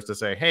players to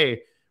say,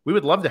 hey, we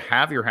would love to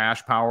have your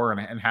hash power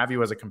and have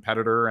you as a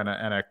competitor and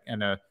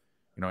a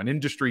you know, an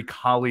industry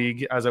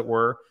colleague, as it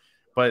were.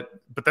 But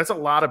that's a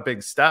lot of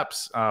big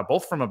steps,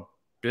 both from a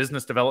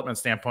business development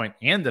standpoint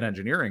and an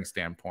engineering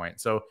standpoint.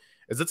 So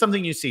is it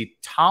something you see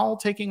TAAL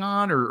taking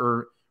on,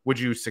 or would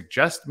you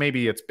suggest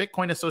maybe it's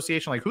Bitcoin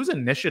Association? Like, whose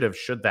initiative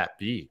should that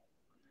be?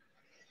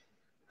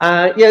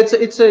 Yeah,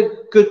 it's a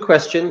good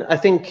question. I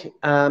think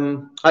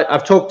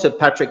I've talked to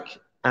Patrick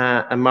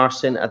and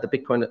Marcin at the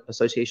Bitcoin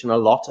Association a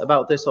lot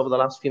about this over the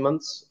last few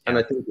months, and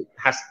I think it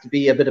has to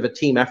be a bit of a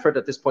team effort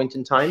at this point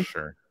in time.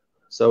 Sure.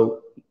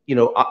 So, you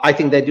know, I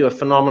think they do a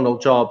phenomenal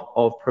job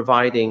of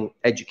providing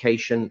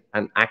education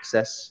and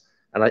access,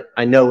 and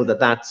I know that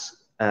that's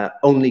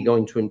only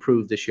going to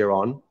improve this year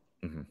on.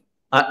 Mm-hmm.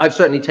 I've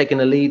certainly taken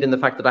a lead in the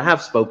fact that I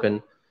have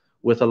spoken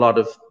with a lot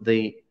of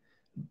the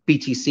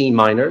BTC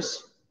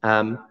miners.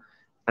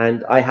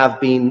 And I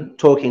have been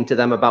talking to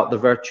them about the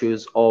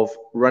virtues of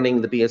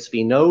running the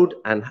BSV node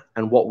and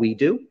what we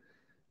do.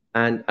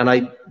 And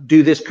I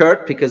do this,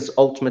 Kurt, because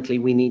ultimately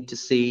we need to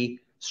see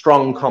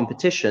strong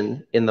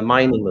competition in the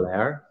mining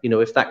layer. You know,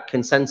 if that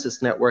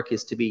consensus network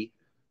is to be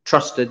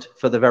trusted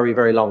for the very,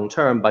 very long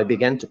term by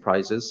big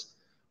enterprises,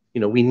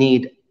 you know, we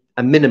need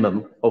a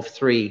minimum of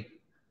 3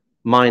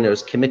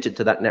 miners committed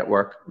to that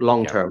network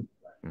long term.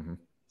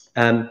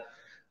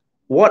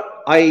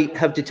 What I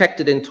have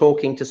detected in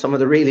talking to some of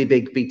the really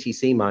big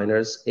BTC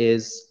miners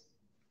is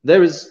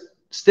there is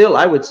still,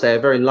 I would say, a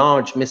very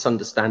large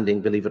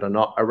misunderstanding, believe it or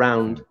not,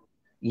 around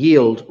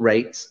yield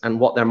rates and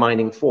what they're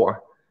mining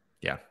for.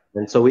 Yeah.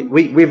 And so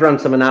we've run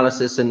some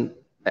analysis, and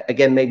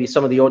again, maybe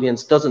some of the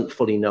audience doesn't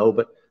fully know,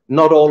 but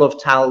not all of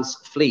TAAL's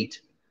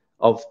fleet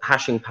of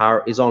hashing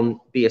power is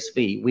on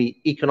BSV.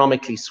 We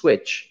economically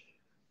switch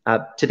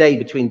today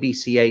between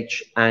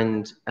BCH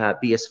and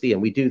BSV,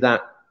 and we do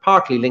that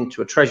partly linked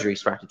to a treasury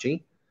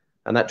strategy.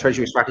 And that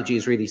treasury strategy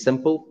is really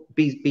simple.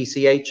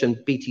 BCH and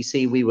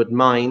BTC, we would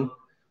mine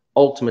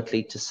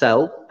ultimately to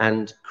sell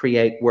and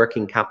create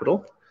working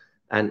capital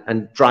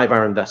and drive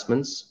our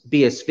investments.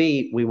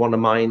 BSV, we want to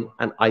mine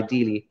and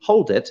ideally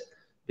hold it,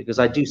 because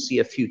I do see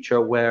a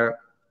future where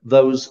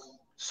those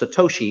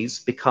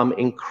Satoshis become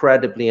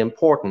incredibly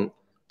important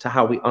to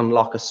how we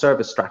unlock a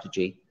service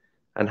strategy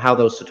and how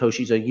those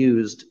Satoshis are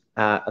used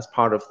as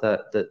part of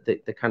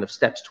the kind of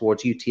steps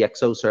towards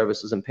UTXO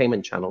services and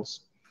payment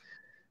channels.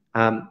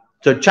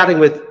 So chatting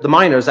with the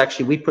miners,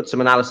 actually, we put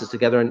some analysis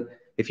together. And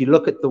if you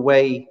look at the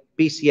way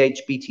BCH,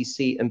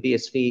 BTC, and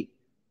BSV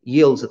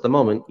yields at the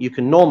moment, you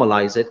can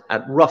normalize it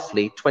at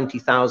roughly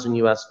 $20,000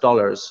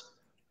 US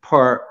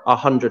per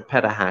 100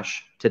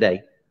 petahash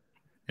today.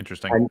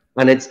 Interesting.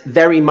 And it's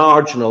very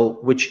marginal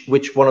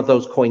which one of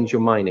those coins you're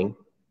mining.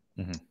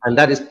 And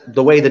that is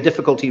the way the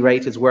difficulty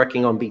rate is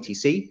working on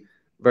BTC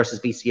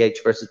versus BCH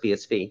versus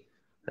BSV.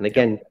 And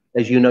again,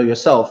 as you know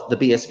yourself, the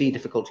BSV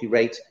difficulty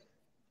rate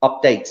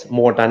updates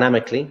more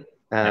dynamically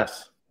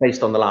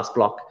based on the last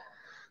block.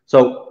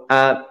 So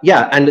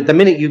yeah, and the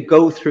minute you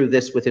go through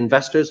this with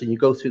investors and you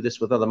go through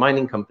this with other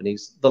mining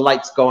companies, the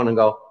lights go on and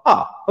go,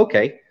 ah,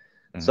 okay.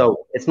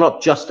 So it's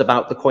not just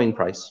about the coin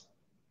price.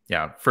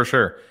 Yeah, for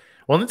sure.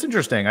 Well, that's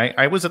interesting.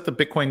 I was at the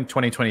Bitcoin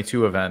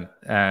 2022 event,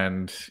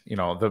 and you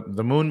know,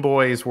 the Moon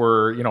Boys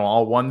were, you know,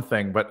 all one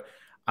thing, but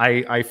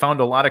I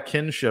found a lot of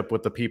kinship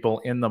with the people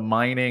in the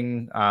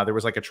mining. There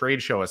was like a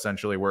trade show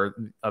essentially where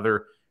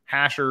other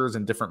hashers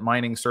and different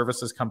mining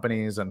services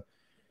companies, and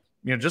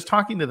you know, just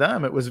talking to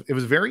them, it was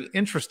very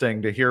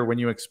interesting to hear when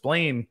you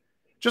explain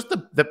just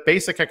the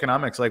basic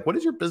economics. Like, what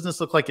does your business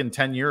look like in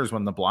 10 years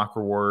when the block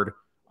reward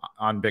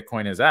on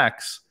Bitcoin is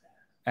X,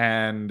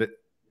 and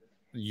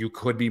you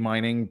could be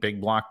mining big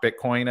block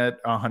Bitcoin at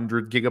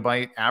 100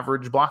 gigabyte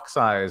average block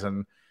size,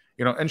 and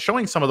you know, and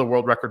showing some of the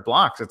world record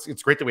blocks.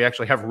 It's great that we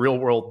actually have real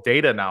world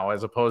data now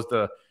as opposed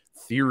to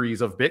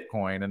theories of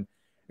Bitcoin. And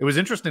it was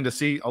interesting to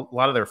see a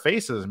lot of their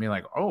faces and be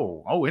like,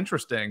 oh,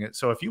 interesting.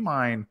 So if you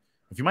mine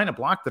a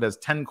block that has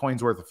 10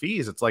 coins worth of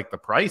fees, it's like the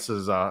price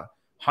is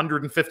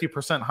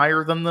 150%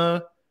 higher than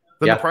the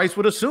price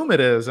would assume it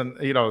is. And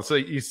you know, so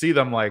you see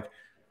them like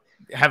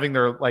having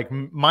their like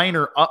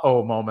minor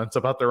moments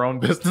about their own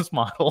business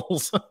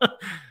models.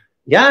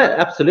 Yeah,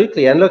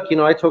 absolutely. And look, you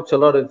know, I talk to a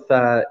lot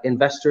of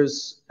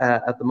investors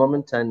at the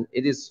moment, and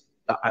it is,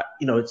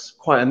 you know, it's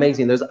quite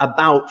amazing. There's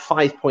about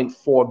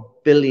 $5.4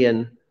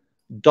 billion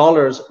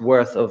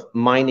worth of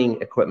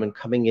mining equipment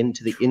coming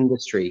into the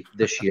industry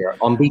this year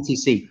on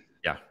BTC.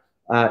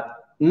 Yeah.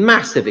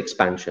 Massive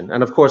expansion.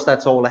 And of course,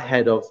 that's all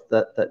ahead of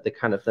the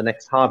kind of the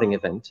next halving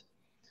event.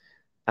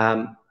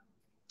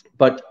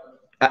 But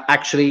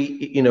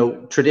actually, you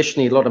know,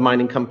 traditionally, a lot of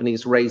mining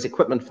companies raise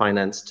equipment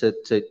finance to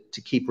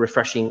keep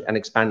refreshing and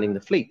expanding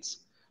the fleets.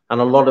 And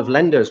a lot of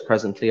lenders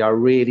presently are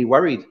really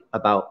worried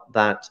about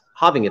that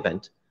halving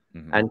event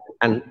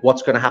and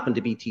what's going to happen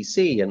to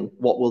BTC and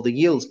what will the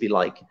yields be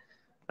like.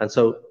 And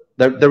so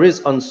there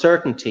is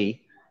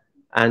uncertainty.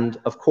 And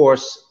of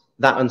course,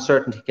 that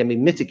uncertainty can be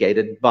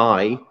mitigated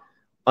by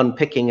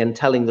unpicking and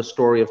telling the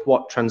story of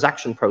what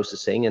transaction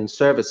processing and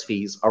service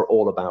fees are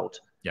all about.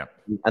 Yeah.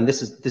 And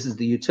this is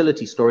the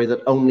utility story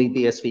that only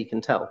BSV can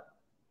tell.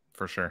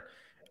 For sure.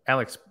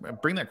 Alex,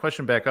 bring that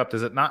question back up.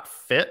 Does it not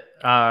fit?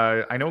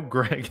 I know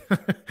Greg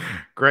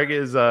Greg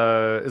is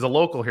a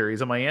local here.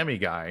 He's a Miami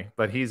guy,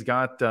 but he's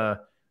got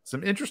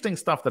some interesting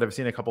stuff that I've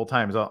seen a couple of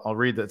times. I'll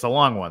read that. It's a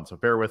long one, so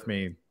bear with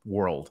me,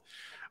 world.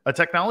 A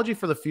technology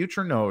for the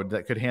future node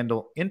that could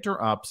handle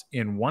interrupts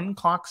in one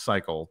clock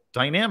cycle,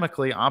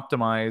 dynamically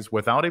optimize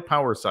without a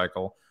power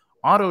cycle,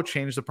 auto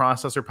change the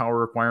processor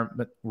power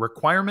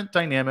requirement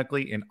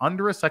dynamically in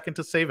under a second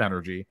to save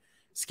energy,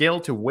 scale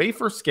to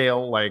wafer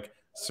scale like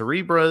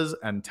Cerebras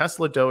and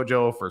Tesla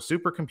Dojo for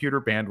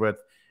supercomputer bandwidth,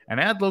 and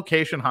add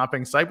location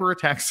hopping cyber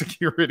attack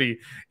security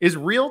is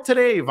real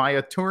today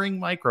via Turing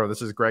Micro.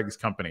 This is Greg's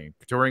company,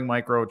 Turing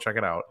Micro. Check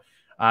it out.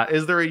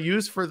 Is there a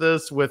use for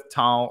this with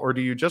TAAL, or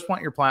do you just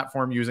want your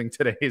platform using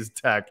today's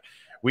tech?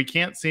 We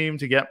can't seem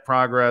to get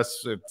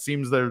progress. It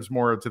seems there's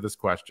more to this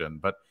question,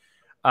 but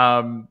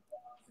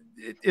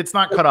it's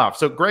not cut off.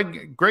 So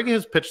Greg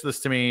has pitched this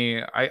to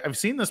me. I've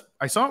seen this.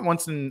 I saw it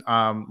once in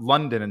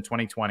London in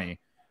 2020.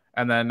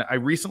 And then I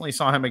recently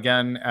saw him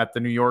again at the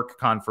New York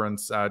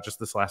conference just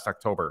this last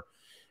October.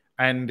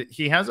 And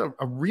he has a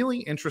really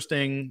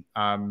interesting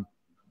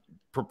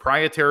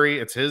proprietary,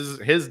 it's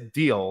his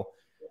deal.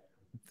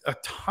 a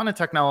ton of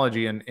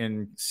technology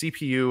in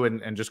CPU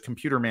and just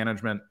computer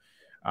management.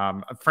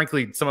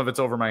 Frankly, some of it's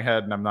over my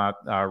head and I'm not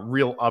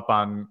real up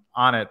on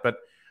it, but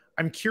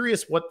I'm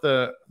curious what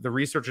the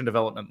research and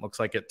development looks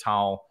like at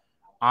TAAL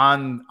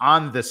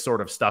on this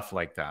sort of stuff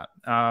like that.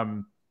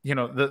 You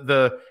know,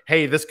 the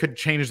hey, this could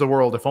change the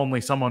world if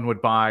only someone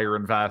would buy or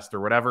invest or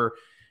whatever.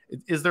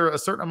 Is there a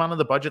certain amount of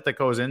the budget that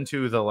goes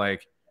into the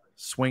like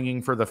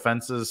swinging for the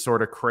fences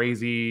sort of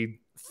crazy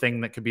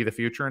thing that could be the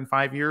future in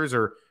 5 years,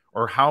 or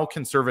how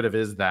conservative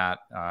is that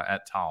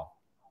at TAAL?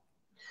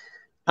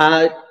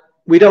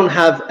 We don't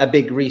have a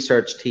big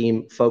research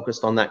team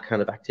focused on that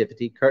kind of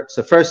activity, Kurt.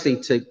 So firstly,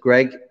 to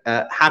Greg,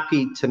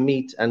 happy to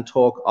meet and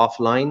talk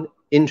offline.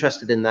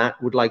 Interested in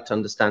that, would like to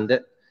understand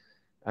it.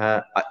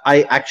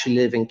 I actually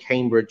live in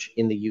Cambridge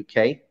in the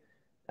UK,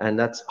 and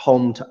that's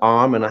home to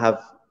ARM, and I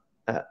have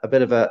a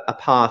bit of a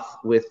path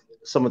with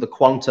some of the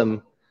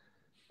quantum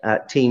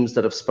teams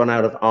that have spun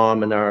out of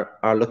ARM and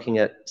are looking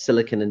at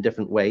silicon in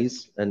different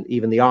ways. And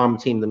even the ARM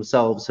team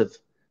themselves have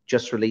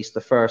just released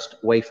the first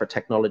wafer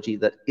technology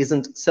that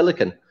isn't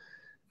silicon.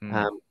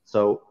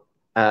 So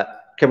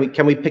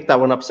can we pick that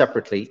one up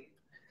separately?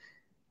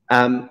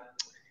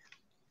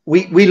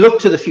 We look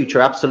to the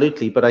future,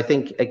 absolutely. But I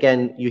think,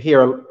 again, you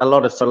hear a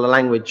lot of sort of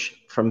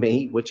language from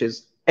me, which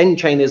is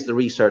nChain is the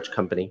research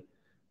company.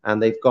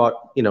 And they've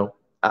got, you know,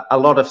 a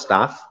lot of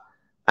staff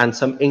and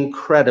some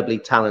incredibly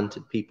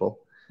talented people.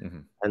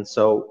 And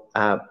so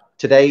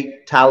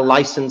today, TAAL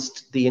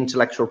licensed the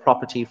intellectual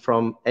property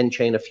from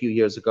nChain a few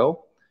years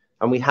ago.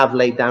 And we have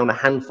laid down a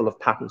handful of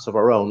patents of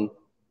our own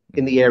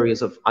in the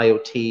areas of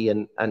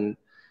IoT and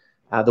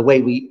the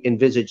way we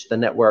envisage the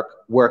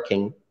network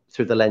working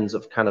through the lens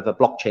of kind of a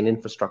blockchain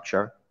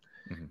infrastructure.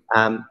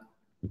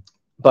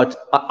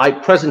 But I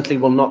presently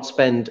will not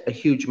spend a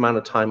huge amount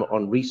of time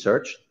on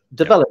research.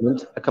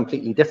 Development, a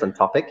completely different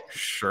topic.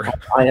 Sure.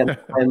 I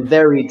am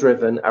very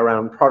driven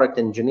around product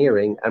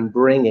engineering and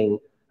bringing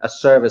a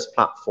service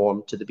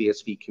platform to the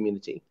BSV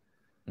community.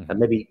 And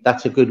maybe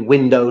that's a good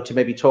window to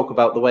maybe talk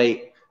about the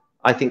way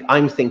I think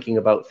I'm thinking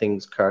about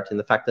things, Kurt, in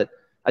the fact that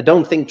I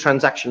don't think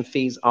transaction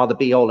fees are the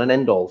be all and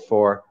end all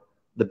for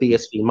the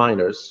BSV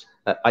miners.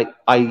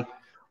 I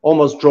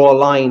almost draw a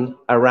line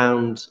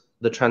around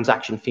the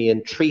transaction fee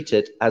and treat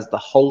it as the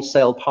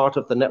wholesale part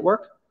of the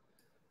network.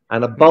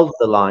 And above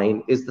the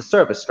line is the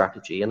service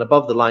strategy. And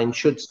above the line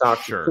should start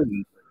to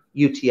include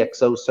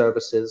UTXO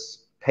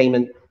services,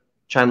 payment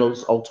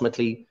channels,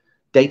 ultimately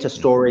data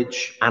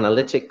storage,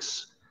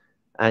 analytics.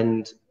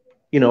 And,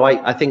 you know,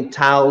 I think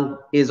TAAL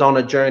is on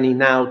a journey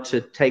now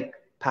to take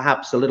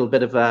perhaps a little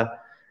bit of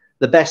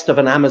the best of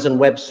an Amazon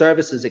Web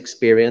Services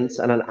experience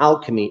and an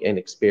Alchemy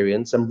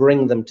experience and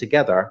bring them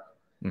together.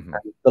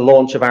 The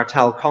launch of our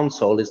TAAL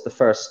console is the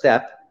first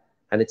step,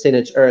 and it's in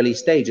its early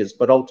stages.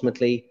 But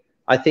ultimately,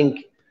 I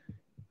think,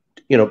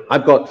 you know,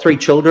 I've got 3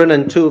 children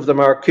and 2 of them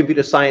are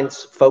computer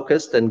science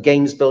focused and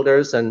games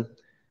builders, and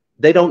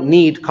they don't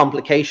need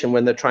complication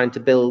when they're trying to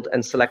build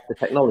and select the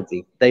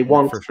technology. They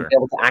want to be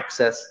able to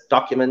access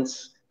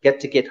documents, get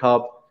to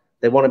GitHub.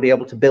 They want to be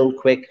able to build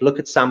quick, look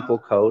at sample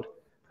code.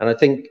 And I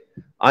think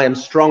I am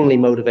strongly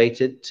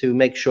motivated to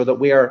make sure that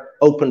we are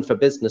open for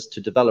business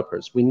to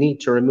developers. We need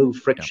to remove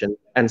friction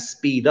and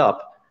speed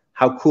up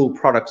how cool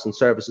products and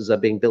services are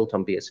being built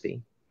on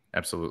BSV.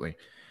 Absolutely.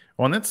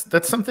 Well, and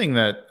that's something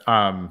that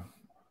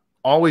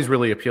always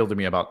really appealed to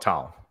me about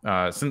TAAL.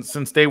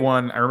 Since day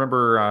one, I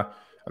remember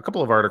a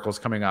couple of articles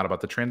coming out about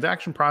the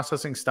transaction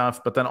processing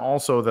stuff, but then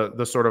also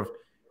the sort of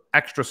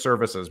extra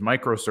services,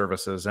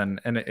 microservices, and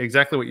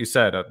exactly what you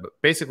said,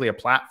 basically a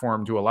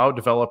platform to allow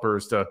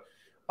developers to,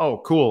 oh,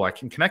 cool, I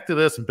can connect to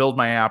this and build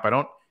my app. I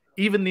don't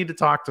even need to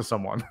talk to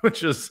someone,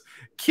 which is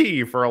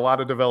key for a lot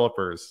of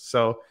developers.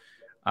 So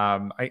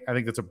I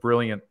think that's a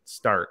brilliant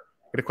start.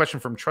 I get a question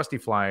from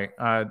TrustyFly.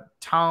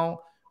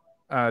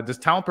 Does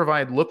TAAL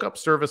provide lookup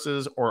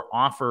services or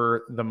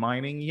offer the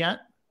mining yet?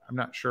 I'm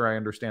not sure I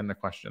understand the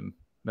question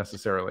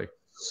necessarily.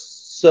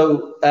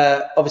 So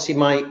obviously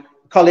my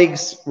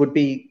colleagues would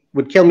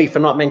kill me for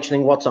not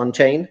mentioning what's on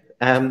chain.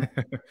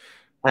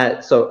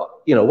 So,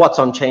 you know, what's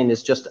on chain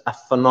is just a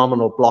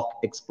phenomenal block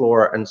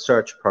explorer and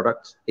search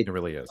product. It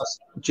really is.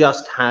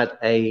 Just had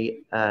a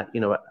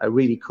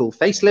really cool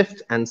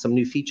facelift and some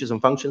new features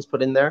and functions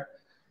put in there.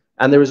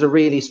 And there is a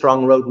really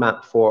strong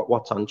roadmap for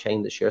what's on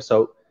chain this year.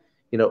 So,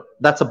 you know,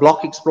 that's a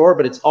block explorer,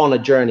 but it's on a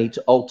journey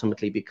to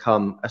ultimately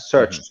become a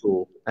search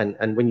tool.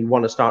 And when you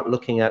want to start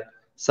looking at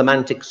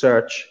semantic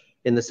search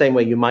in the same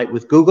way you might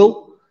with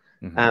Google,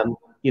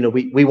 you know,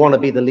 we want to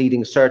be the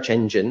leading search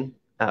engine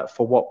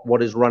for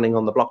what is running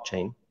on the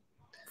blockchain.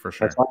 For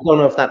sure. So I don't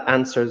know if that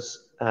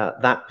answers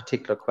that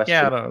particular question.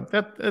 Yeah, no,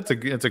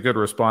 it's a good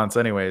response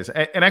anyways.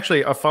 And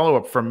actually a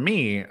follow-up from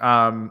me,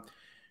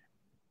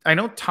 I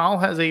know TAAL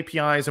has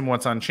APIs and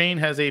what's on chain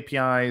has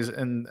APIs,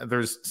 and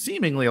there's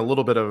seemingly a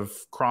little bit of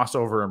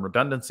crossover and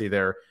redundancy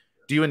there.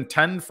 Do you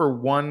intend for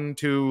one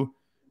to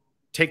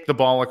take the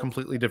ball a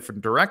completely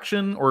different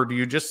direction, or do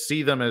you just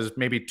see them as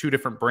maybe 2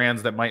 different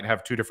brands that might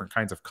have 2 different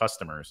kinds of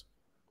customers?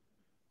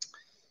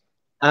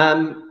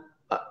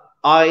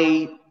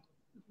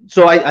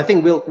 So I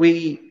think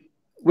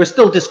we're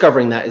still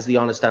discovering that, is the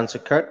honest answer,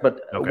 Kurt.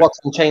 But Okay. What's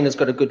on Chain has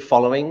got a good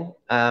following.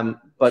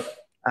 But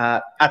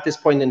at this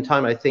point in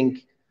time, I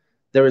think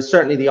there is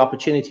certainly the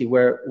opportunity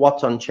where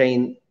What's on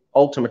Chain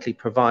ultimately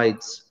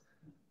provides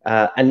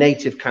a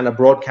native kind of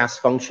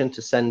broadcast function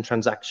to send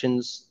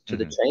transactions to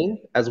the chain,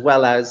 as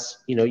well as,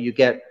 you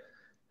get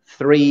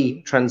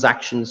 3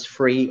 transactions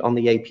free on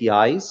the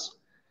APIs.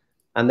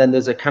 And then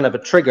there's a kind of a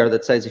trigger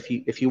that says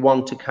if you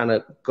want to kind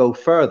of go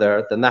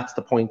further, then that's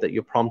the point that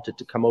you're prompted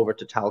to come over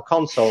to TAAL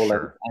Console.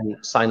 Sure.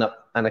 and sign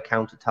up an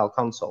account at TAAL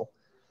Console.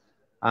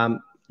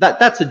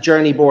 That's a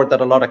journey board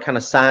that a lot of kind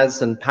of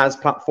SaaS and PaaS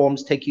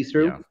platforms take you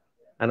through. Yeah.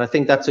 And I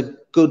think that's a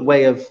good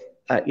way of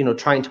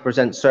trying to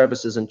present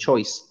services and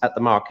choice at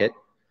the market.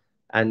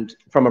 And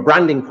from a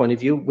branding point of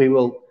view, we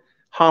will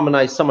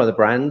harmonize some of the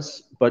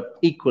brands, but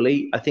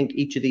equally, I think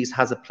each of these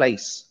has a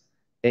place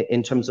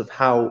in terms of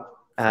how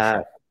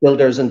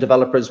builders and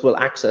developers will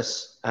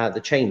access the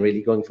chain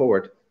really going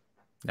forward.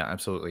 Yeah,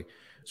 absolutely.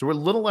 So we're a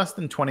little less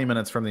than 20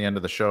 minutes from the end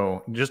of the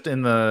show. Just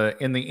in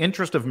the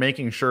interest of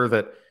making sure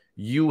that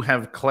you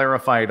have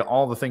clarified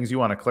all the things you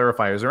want to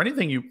clarify, is there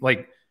anything you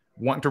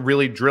want to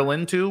really drill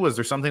into? Was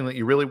there something that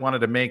you really wanted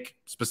to make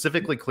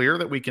specifically clear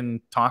that we can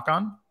talk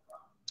on?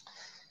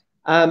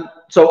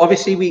 So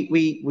obviously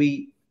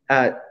we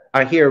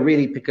are here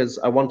really because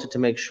I wanted to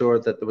make sure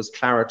that there was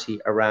clarity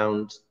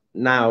around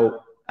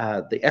now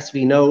the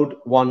SV Node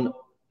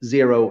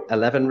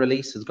 1.0.11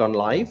 release has gone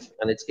live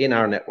and it's in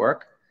our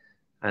network.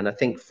 And I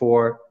think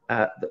for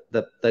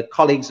the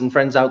colleagues and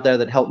friends out there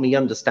that helped me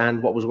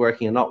understand what was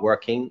working and not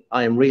working,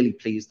 I am really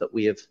pleased that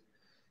we have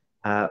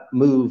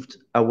moved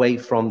away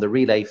from the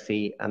relay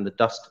fee and the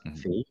dust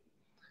fee.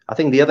 I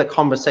think the other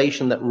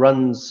conversation that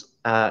runs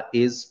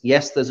is,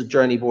 yes, there's a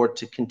journey board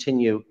to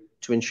continue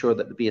to ensure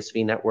that the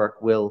BSV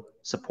network will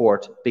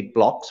support big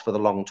blocks for the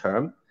long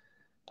term.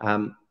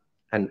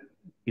 And,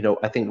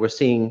 I think we're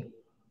seeing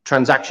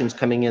transactions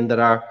coming in that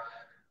are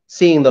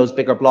seeing those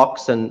bigger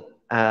blocks and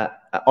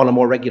on a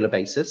more regular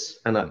basis.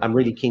 And I'm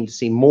really keen to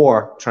see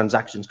more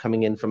transactions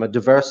coming in from a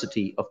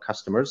diversity of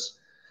customers.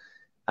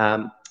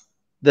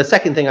 The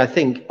second thing I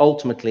think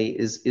ultimately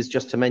is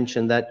just to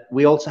mention that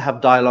we also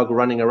have dialogue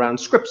running around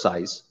script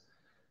size.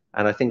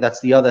 And I think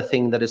that's the other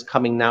thing that is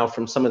coming now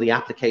from some of the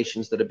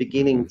applications that are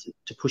beginning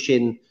to push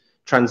in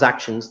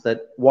transactions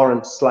that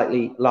warrant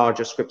slightly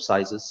larger script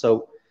sizes.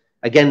 So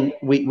again,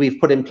 we've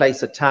put in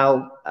place at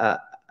TAAL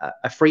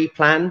a free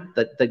plan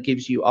that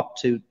gives you up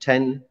to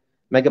 10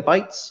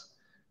 megabytes.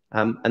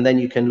 And then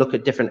you can look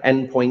at different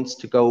endpoints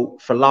to go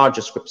for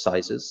larger script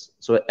sizes.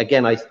 So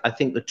again, I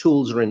think the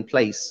tools are in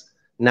place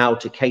now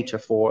to cater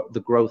for the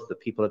growth that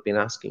people have been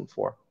asking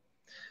for.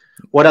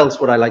 What else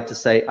would I like to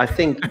say? I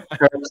think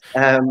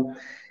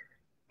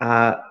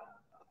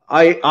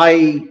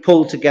I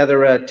pulled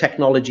together a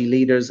technology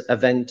leaders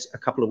event a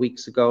couple of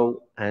weeks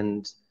ago.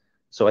 And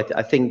so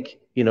I think,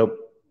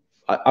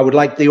 I would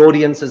like the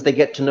audience, as they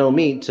get to know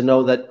me, to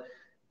know that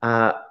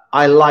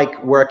I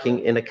like working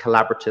in a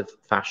collaborative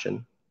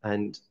fashion.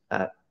 And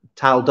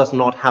TAAL does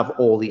not have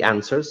all the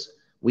answers.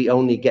 We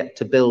only get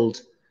to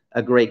build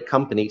a great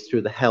company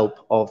through the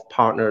help of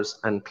partners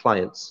and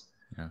clients.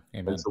 Yeah,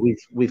 amen. So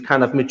we've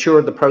kind of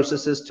matured the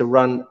processes to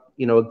run,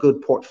 a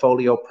good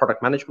portfolio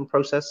product management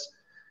process.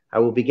 I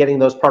will be getting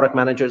those product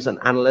managers and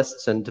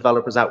analysts and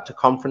developers out to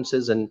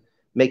conferences and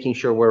making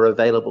sure we're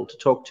available to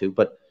talk to.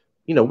 But,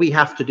 we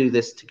have to do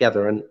this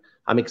together. And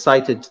I'm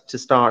excited to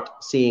start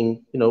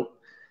seeing,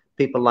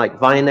 people like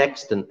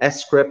Vinext and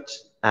sCrypt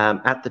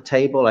at the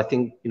table. I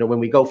think, when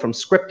we go from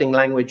scripting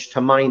language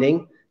to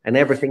mining and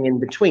everything in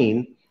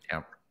between,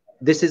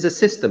 this is a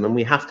system and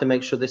we have to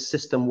make sure this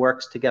system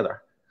works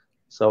together.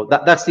 So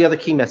that's the other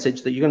key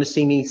message, that you're going to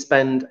see me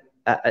spend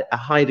a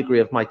high degree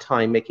of my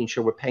time making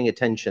sure we're paying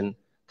attention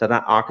to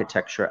that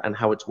architecture and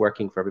how it's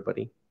working for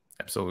everybody.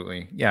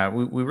 Absolutely. Yeah,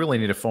 we really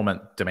need to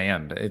foment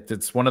demand.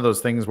 It's one of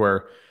those things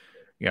where,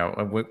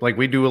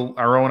 we do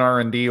our own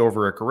R&D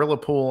over at Gorilla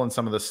Pool and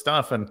some of this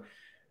stuff. And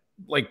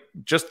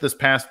just this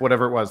past,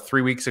 whatever it was,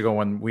 3 weeks ago,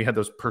 when we had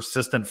those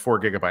persistent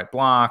 4 gigabyte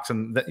blocks,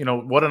 and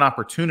what an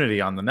opportunity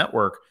on the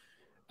network.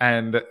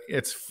 And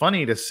it's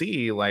funny to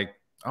see,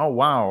 oh,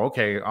 wow,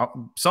 okay,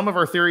 some of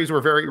our theories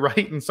were very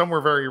right and some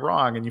were very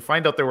wrong. And you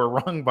find out they were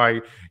wrong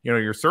by,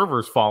 your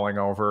servers falling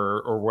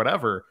over or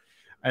whatever.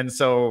 And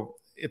so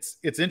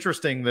it's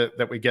interesting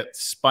that we get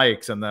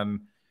spikes and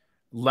then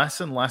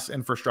less and less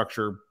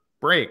infrastructure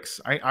breaks.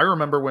 I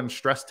remember when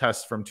stress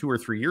tests from 2 or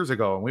 3 years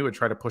ago, and we would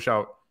try to push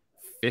out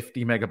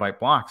 50 megabyte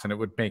blocks and it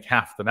would make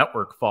half the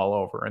network fall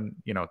over. And,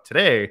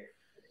 today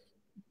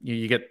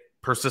you get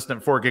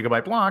persistent 4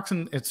 gigabyte blocks,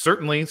 and it's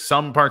certainly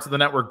some parts of the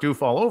network do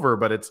fall over,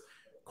 but it's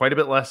quite a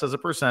bit less as a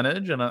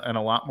percentage, and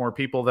a lot more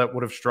people that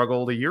would have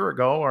struggled a year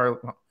ago are,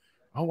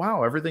 oh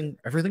wow, everything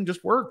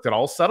just worked, it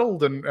all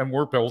settled, and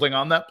we're building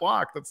on that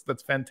block.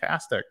 That's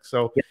fantastic.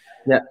 So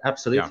yeah,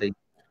 absolutely.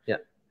 Yeah.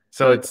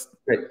 So it's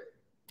great.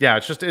 Yeah,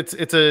 it's just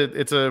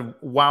it's a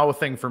wow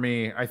thing for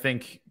me. I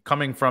think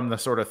coming from the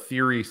sort of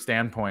theory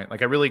standpoint,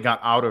 I really got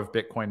out of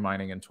Bitcoin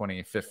mining in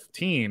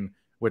 2015,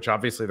 which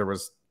obviously there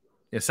was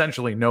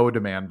essentially no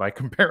demand by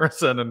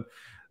comparison, and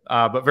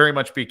but very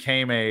much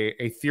became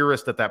a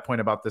theorist at that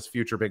point about this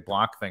future big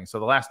block thing. So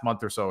the last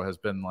month or so has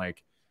been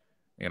like,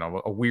 you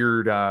know, a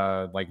weird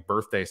like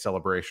birthday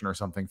celebration or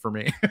something for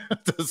me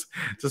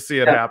to see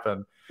it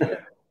happen.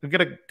 We've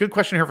got a good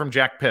question here from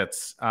Jack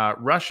Pitts.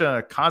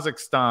 Russia,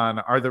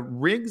 Kazakhstan, are the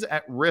rigs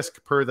at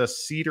risk per the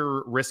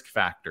CEDAR risk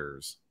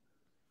factors?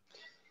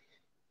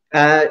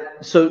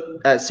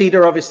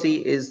 CEDAR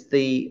obviously is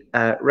the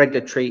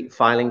regulatory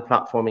filing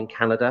platform in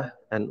Canada,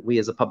 and we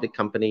as a public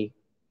company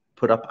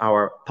put up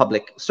our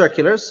public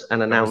circulars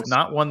and announced.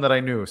 Not one that I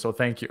knew, so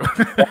thank you.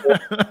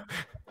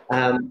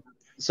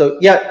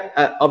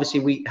 Obviously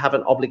we have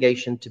an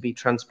obligation to be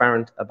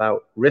transparent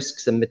about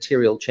risks and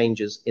material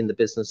changes in the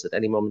business at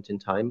any moment in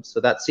time.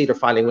 So that CEDAR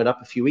filing went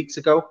up a few weeks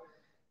ago.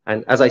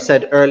 And as I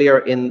said earlier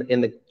in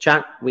the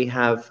chat, we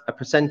have a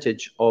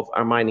percentage of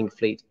our mining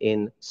fleet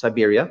in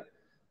Siberia.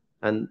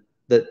 And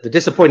the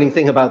disappointing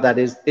thing about that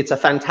is it's a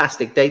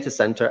fantastic data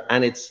center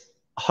and it's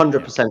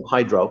 100%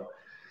 hydro.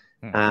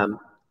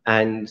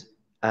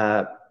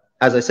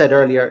 As I said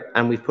earlier,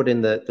 and we've put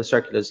in the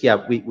circulars,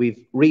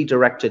 we've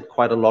redirected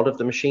quite a lot of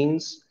the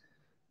machines,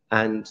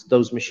 and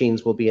those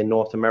machines will be in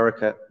North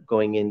America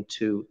going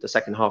into the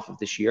second half of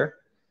this year.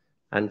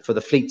 And for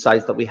the fleet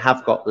size that we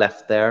have got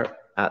left there,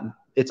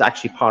 it's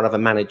actually part of a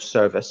managed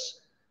service.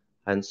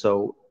 And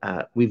so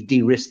we've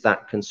de-risked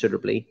that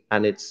considerably,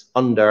 and it's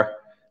under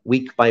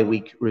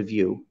week-by-week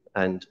review.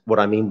 And what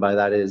I mean by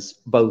that is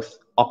both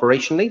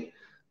operationally,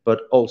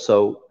 but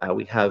also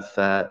we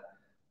have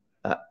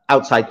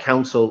outside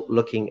counsel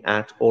looking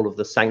at all of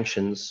the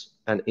sanctions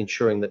and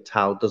ensuring that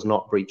TAAL does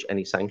not breach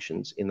any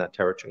sanctions in that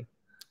territory.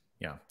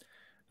 Yeah,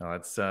 no,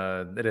 it's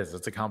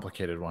a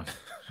complicated one.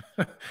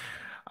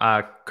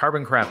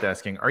 Carbon Craft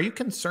asking, are you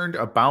concerned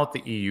about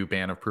the EU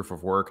ban of proof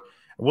of work?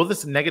 Will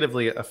this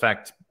negatively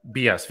affect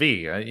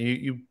BSV?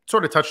 You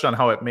sort of touched on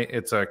how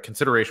it's a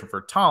consideration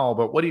for TAAL,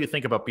 but what do you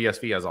think about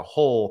BSV as a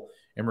whole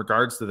in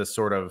regards to this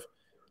sort of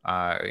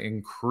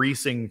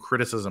increasing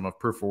criticism of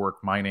proof of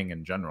work mining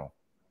in general?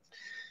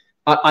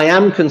 I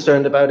am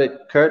concerned about it,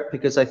 Kurt,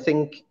 because I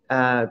think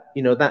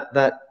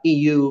that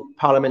EU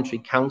Parliamentary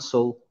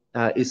Council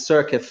is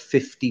circa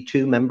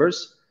 52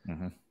 members,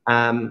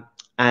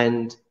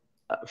 and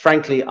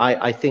frankly,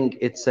 I think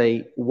it's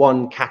a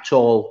one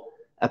catch-all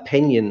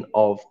opinion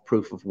of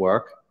proof of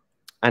work,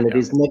 and it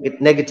is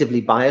negatively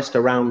biased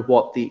around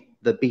what the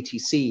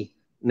BTC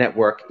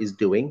network is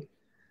doing.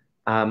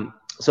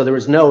 So there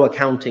is no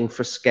accounting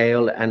for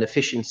scale and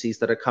efficiencies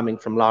that are coming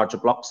from larger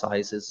block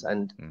sizes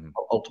and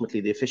ultimately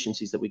the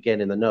efficiencies that we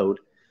get in the node.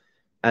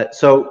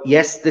 So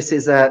yes, this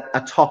is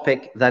a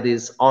topic that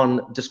is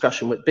on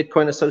discussion with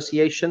Bitcoin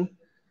Association.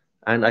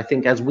 And I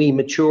think as we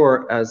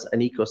mature as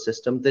an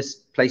ecosystem, this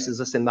places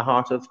us in the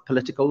heart of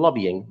political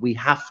lobbying. We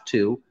have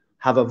to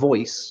have a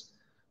voice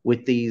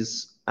with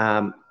these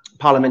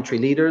parliamentary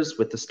leaders,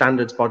 with the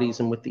standards bodies,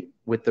 and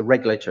with the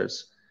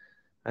regulators.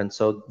 And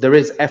so there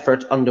is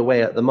effort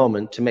underway at the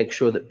moment to make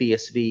sure that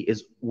BSV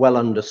is well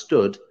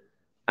understood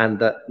and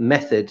the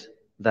method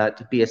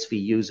that BSV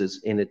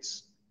uses in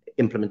its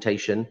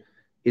implementation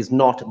is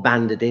not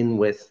banded in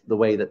with the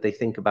way that they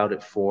think about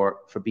it for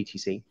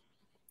BTC.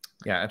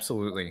 Yeah,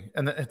 absolutely.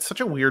 And it's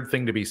such a weird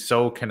thing to be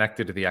so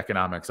connected to the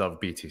economics of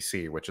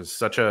BTC, which is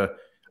such a,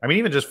 I mean,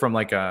 even just from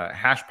like a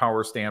hash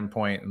power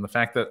standpoint and the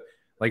fact that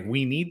like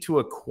we need to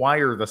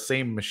acquire the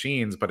same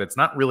machines, but it's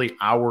not really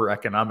our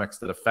economics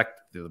that affect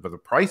the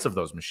price of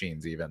those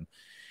machines even.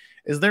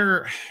 Is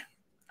there,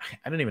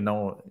 I don't even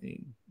know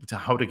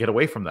how to get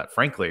away from that,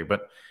 frankly,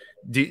 but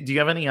do you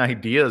have any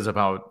ideas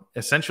about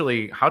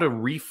essentially how to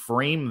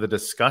reframe the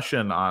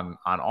discussion on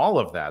all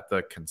of that,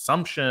 the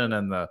consumption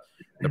and the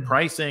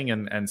pricing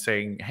and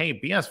saying, hey,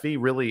 BSV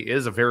really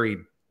is a very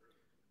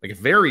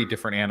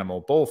different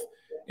animal, both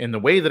in the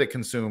way that it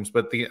consumes,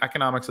 but the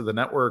economics of the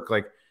network,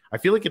 like, I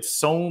feel like it's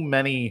so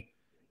many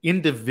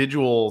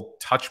individual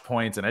touch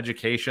points and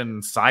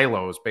education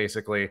silos,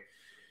 basically.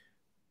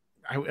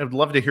 I would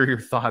love to hear your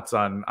thoughts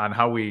on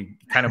how we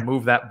kind of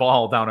move that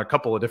ball down a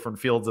couple of different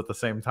fields at the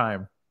same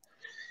time.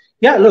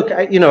 Yeah, look,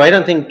 I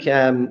don't think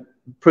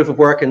proof of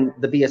work and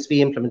the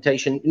BSV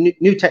implementation,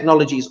 new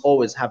technologies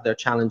always have their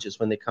challenges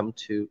when they come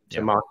to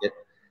market.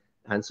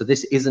 And so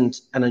this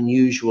isn't an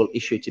unusual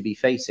issue to be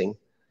facing.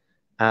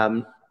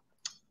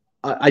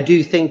 I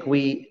do think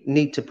we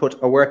need to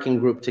put a working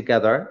group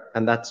together,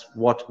 and that's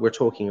what we're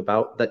talking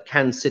about, that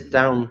can sit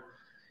down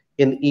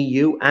in the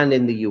EU and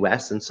in the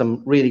US, and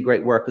some really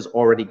great work has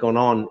already gone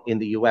on in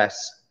the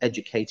US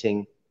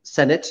educating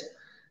Senate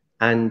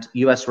and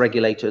US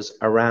regulators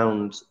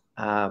around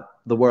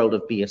the world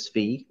of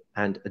BSV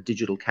and a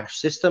digital cash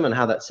system and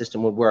how that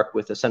system will work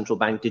with a central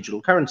bank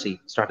digital currency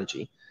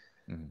strategy.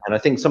 And I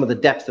think some of the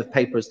depth of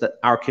papers that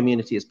our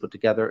community has put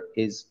together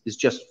is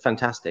just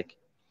fantastic.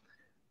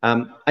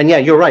 And yeah,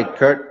 you're right,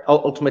 Kurt.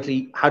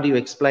 Ultimately, how do you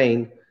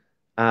explain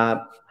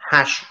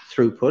hash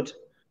throughput?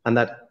 And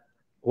that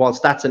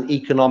whilst that's an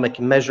economic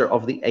measure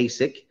of the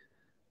ASIC,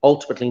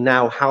 ultimately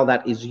now how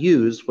that is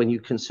used when you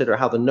consider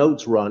how the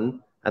nodes run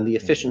and the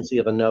efficiency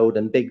of a node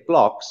and big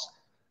blocks,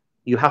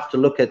 you have to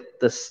look at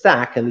the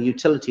stack and the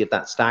utility of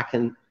that stack,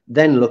 and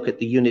then look at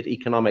the unit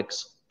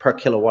economics per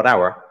kilowatt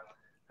hour.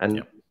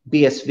 And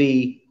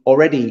BSV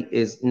already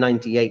is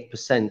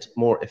 98%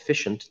 more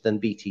efficient than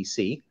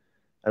BTC.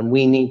 And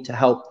we need to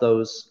help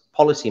those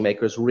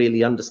policymakers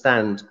really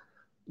understand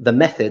the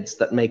methods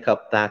that make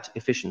up that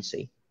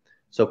efficiency.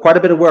 So quite a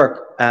bit of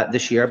work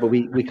this year, but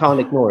we can't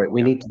ignore it.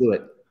 We need to do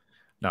it.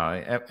 No,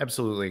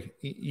 absolutely.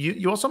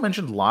 You also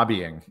mentioned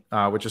lobbying,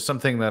 which is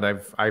something that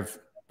I've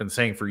been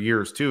saying for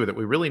years too, that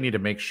we really need to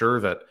make sure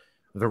that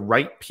the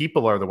right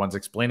people are the ones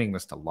explaining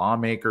this to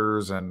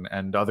lawmakers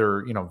and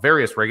other,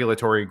 various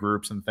regulatory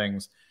groups and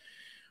things.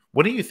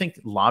 What do you think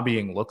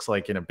lobbying looks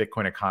like in a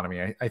Bitcoin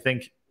economy? I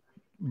think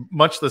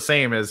much the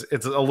same as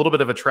it's a little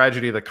bit of a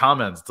tragedy of the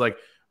commons. It's like,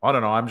 I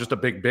don't know, I'm just a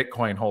big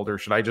Bitcoin holder.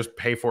 Should I just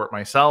pay for it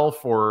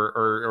myself,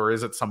 or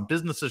is it some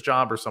business's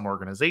job or some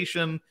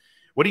organization?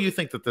 What do you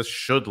think that this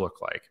should look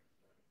like?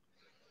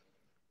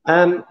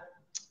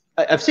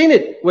 I've seen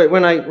it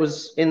when I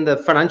was in the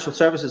financial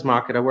services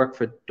market. I worked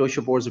for Deutsche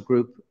Börse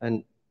Group,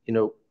 and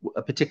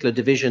a particular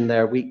division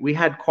there. We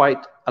had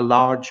quite a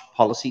large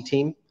policy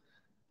team,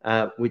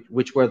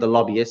 which were the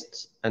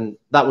lobbyists, and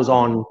that was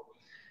on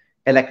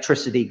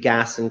electricity,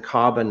 gas, and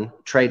carbon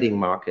trading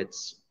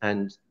markets.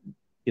 And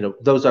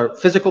those are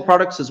physical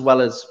products as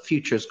well as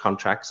futures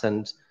contracts.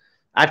 And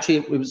actually,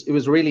 it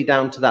was really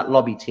down to that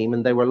lobby team,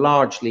 and they were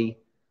largely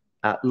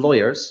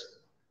lawyers,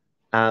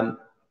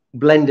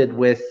 blended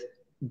with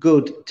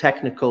good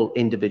technical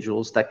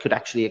individuals that could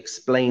actually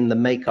explain the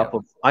makeup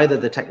of either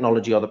the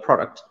technology or the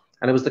product.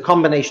 And it was the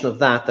combination of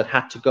that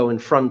had to go in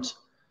front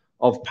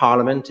of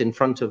Parliament, in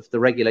front of the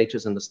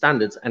regulators and the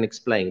standards, and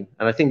explain.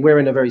 And I think we're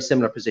in a very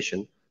similar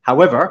position.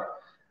 However,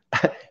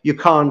 you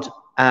can't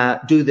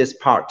do this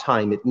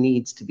part-time. It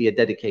needs to be a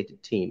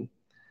dedicated team.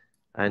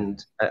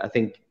 And I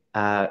think,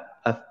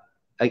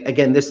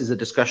 again, this is a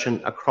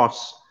discussion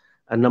across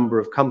a number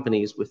of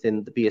companies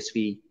within the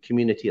BSV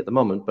community at the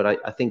moment, but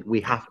I think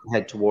we have to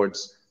head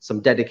towards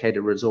some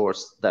dedicated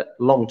resource that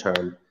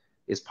long-term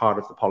is part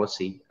of the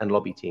policy and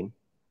lobby team.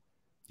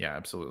 Yeah,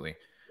 absolutely.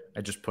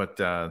 I just put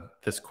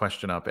this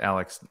question up.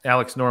 Alex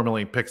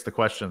normally picks the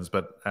questions,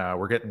 but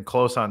we're getting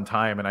close on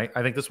time, and I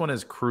think this one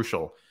is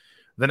crucial.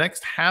 The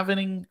next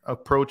halving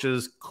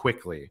approaches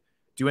quickly.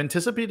 Do you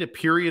anticipate a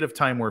period of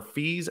time where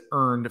fees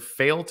earned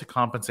fail to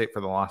compensate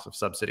for the loss of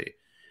subsidy?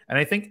 And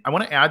I think I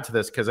want to add to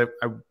this because I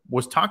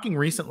was talking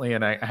recently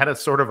and I had a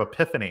sort of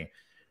epiphany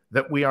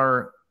that we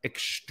are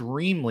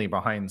extremely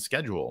behind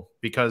schedule,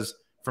 because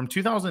from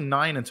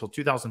 2009 until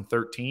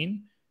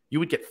 2013, you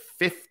would get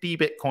 50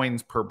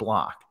 Bitcoins per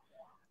block.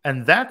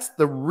 And that's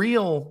the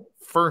real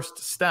first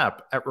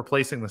step at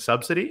replacing the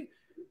subsidy,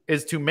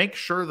 is to make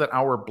sure that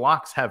our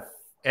blocks have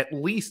at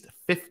least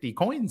 50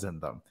 coins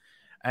in them.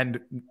 And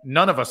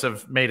none of us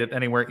have made it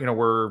anywhere.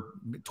 We're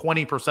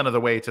 20% of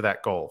the way to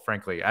that goal,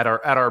 frankly, at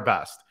our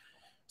best.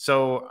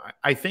 So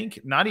I think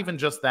not even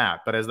just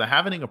that, but as the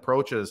halving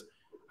approaches,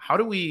 how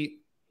do we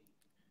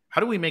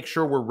make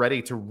sure we're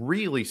ready to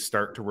really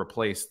start to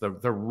replace the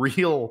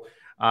real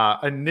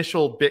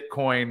initial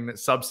Bitcoin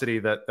subsidy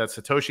that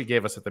Satoshi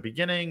gave us at the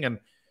beginning? And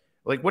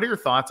like, what are your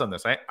thoughts on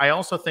this? I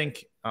also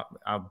think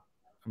I'm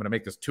going to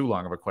make this too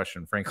long of a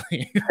question,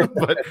 frankly,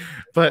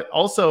 but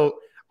also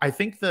I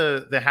think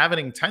the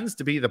halving tends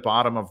to be the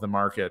bottom of the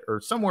market,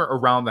 or somewhere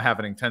around the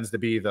halving tends to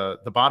be the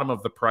bottom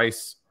of the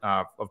price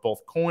of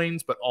both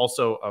coins, but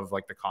also of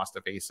like the cost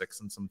of ASICs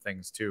and some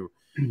things too.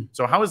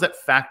 So how is that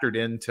factored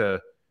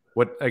into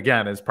what,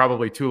 again, is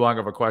probably too long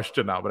of a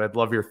question now, but I'd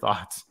love your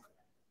thoughts.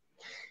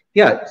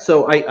 Yeah,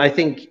 so I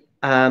think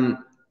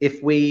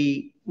if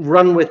we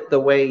run with the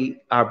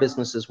way our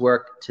businesses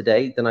work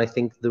today, then I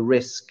think the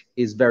risk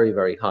is very,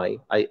 very high.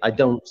 I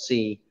don't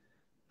see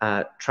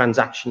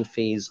transaction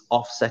fees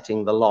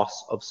offsetting the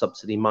loss of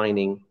subsidy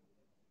mining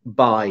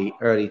by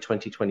early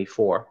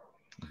 2024.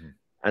 Mm-hmm.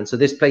 And so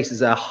this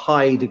places a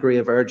high degree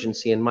of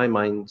urgency in my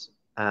mind,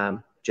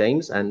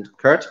 James and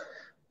Kurt,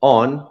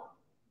 on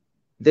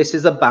this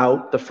is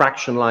about the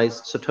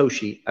fractionalized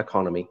Satoshi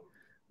economy.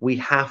 We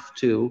have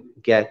to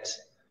get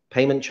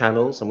payment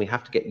channels and we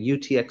have to get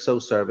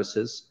UTXO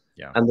services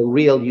and the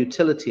real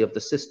utility of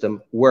the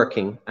system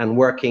working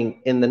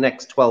in the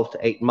next 12 to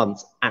 8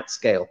 months at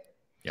scale.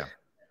 Yeah.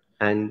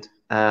 And,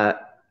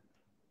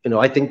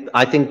 I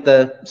think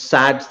the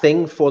sad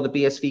thing for the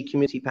BSV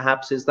community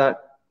perhaps is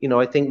that,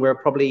 I think we're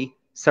probably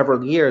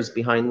several years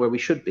behind where we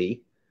should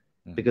be,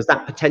 because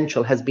that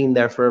potential has been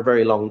there for a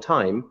very long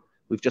time.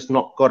 We've just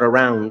not got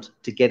around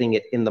to getting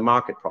it in the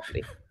market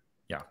properly.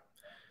 Yeah.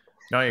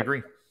 No, I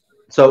agree.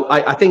 So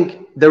I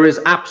think there is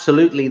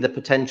absolutely the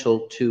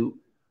potential to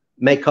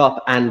make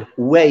up and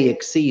way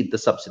exceed the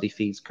subsidy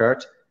fees,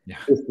 Kurt,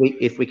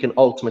 if we can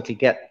ultimately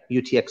get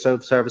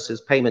UTXO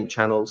services, payment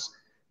channels.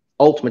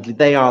 Ultimately,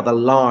 they are the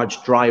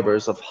large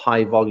drivers of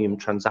high volume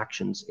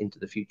transactions into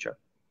the future.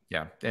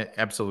 Yeah,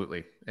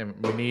 absolutely. And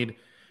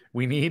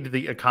we need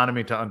the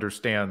economy to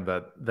understand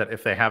that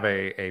if they have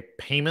a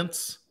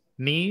payments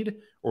need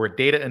or a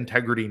data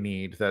integrity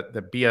need, that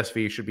the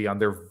BSV should be on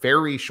their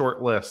very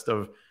short list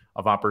of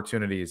of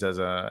opportunities as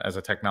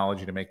a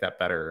technology to make that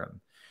better. And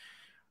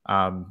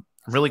I'm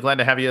really glad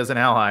to have you as an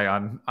ally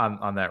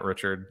on that,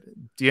 Richard.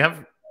 Do you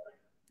have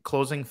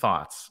closing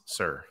thoughts,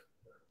 sir?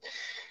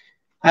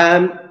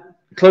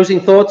 Closing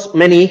thoughts,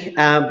 many,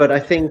 but I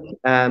think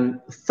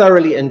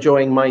thoroughly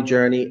enjoying my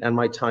journey and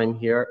my time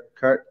here,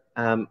 Kurt.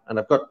 And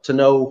I've got to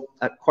know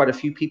quite a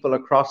few people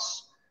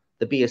across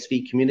the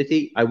BSV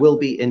community. I will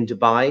be in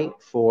Dubai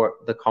for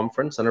the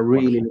conference, and I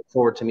really look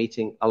forward to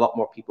meeting a lot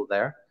more people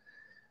there.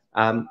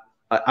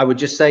 I would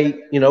just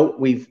say, you know,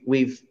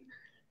 we've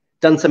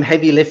done some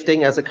heavy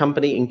lifting as a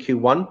company in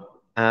Q1,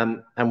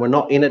 and we're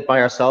not in it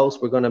by ourselves.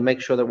 We're going to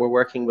make sure that we're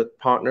working with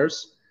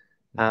partners.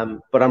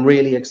 But I'm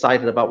really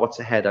excited about what's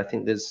ahead. I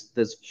think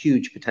there's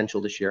huge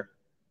potential this year.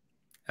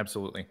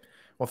 Absolutely.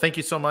 Well, thank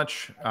you so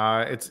much.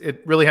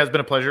 It really has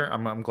been a pleasure.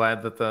 I'm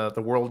glad that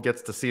the world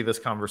gets to see this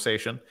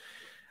conversation,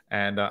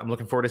 and I'm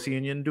looking forward to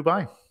seeing you in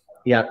Dubai.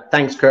 Yeah.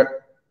 Thanks,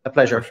 Kurt. A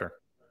pleasure. For sure.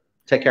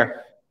 Take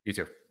care. You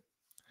too.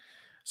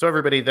 So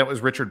everybody, that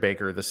was Richard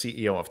Baker, the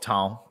CEO of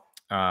TAAL.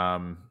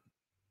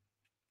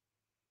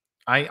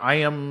 I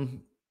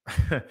am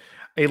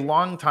a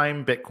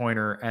longtime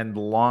Bitcoiner and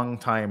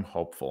longtime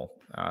hopeful.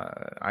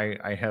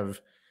 I have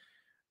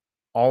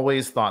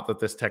always thought that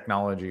this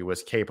technology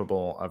was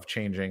capable of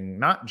changing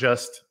not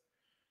just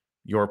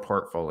your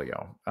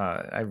portfolio.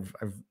 I've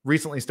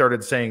recently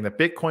started saying that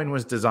Bitcoin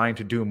was designed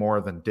to do more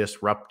than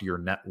disrupt your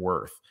net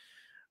worth.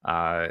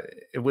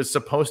 It was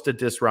supposed to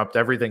disrupt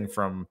everything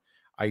from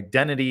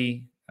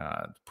identity,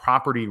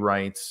 property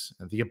rights,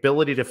 the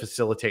ability to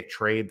facilitate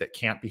trade that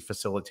can't be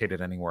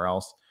facilitated anywhere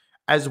else,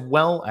 as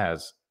well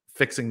as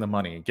fixing the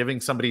money, giving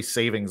somebody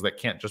savings that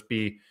can't just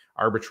be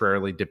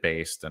arbitrarily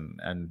debased,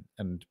 and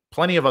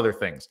plenty of other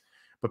things.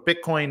 But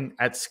Bitcoin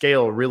at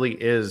scale really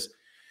is,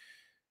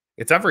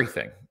 it's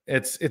everything.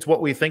 It's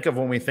what we think of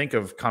when we think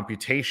of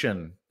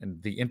computation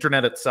and the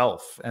internet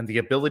itself, and the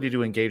ability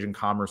to engage in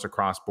commerce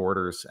across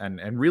borders,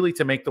 and really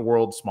to make the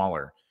world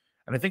smaller.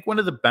 And I think one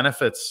of the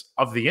benefits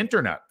of the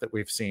internet that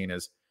we've seen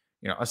is,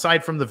 you know,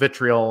 aside from the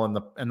vitriol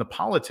and the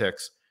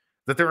politics,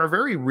 that there are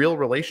very real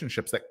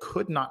relationships that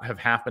could not have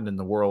happened in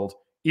the world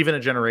even a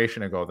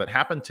generation ago that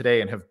happened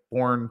today and have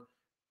borne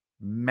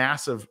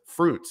massive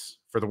fruits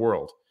for the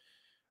world.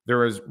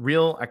 There is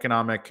real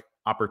economic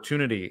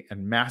opportunity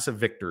and massive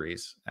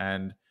victories.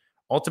 And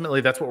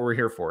ultimately, that's what we're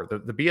here for. The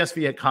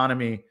BSV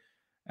economy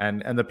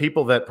and the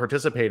people that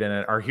participate in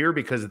it are here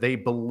because they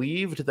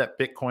believed that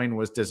Bitcoin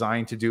was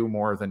designed to do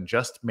more than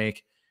just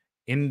make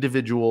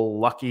individual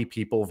lucky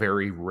people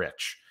very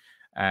rich.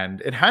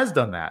 And it has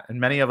done that. And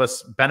many of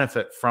us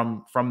benefit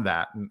from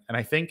that. And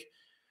I think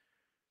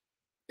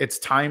it's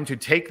time to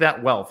take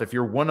that wealth, if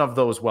you're one of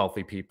those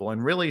wealthy people,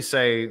 and really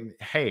say,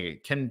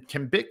 hey, can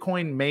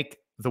Bitcoin make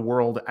the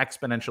world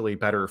exponentially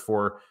better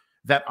for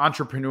that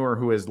entrepreneur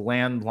who is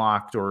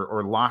landlocked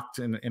or locked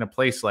in a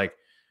place like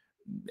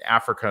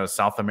Africa,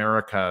 South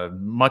America,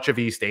 much of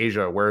East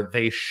Asia, where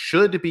they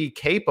should be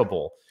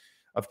capable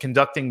of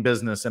conducting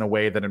business in a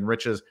way that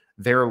enriches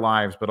their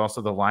lives, but also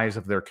the lives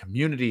of their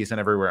communities and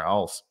everywhere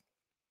else.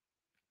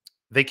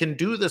 They can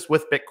do this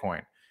with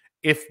Bitcoin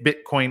if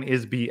Bitcoin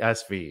is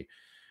BSV.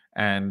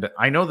 And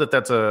I know that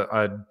that's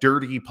a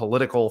dirty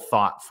political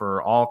thought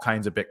for all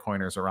kinds of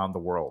Bitcoiners around the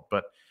world,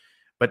 but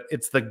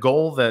it's the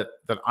goal that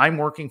I'm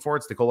working for.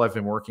 It's the goal I've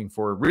been working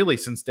for really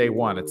since day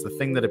one. It's the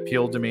thing that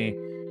appealed to me,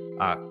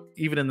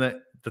 even in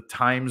the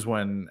times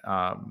when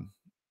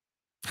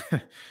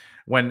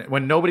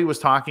when nobody was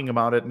talking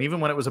about it, and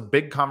even when it was a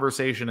big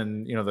conversation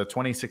in, you know, the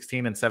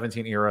 2016 and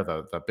 17 era,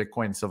 the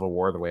Bitcoin Civil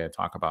War, the way I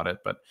talk about it.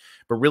 But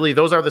really,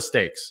 those are the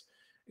stakes.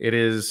 It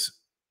is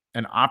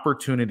an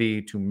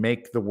opportunity to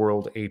make the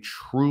world a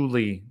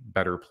truly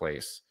better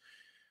place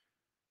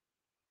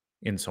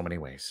in so many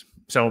ways.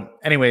 So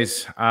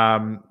anyways,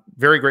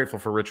 very grateful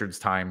for Richard's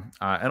time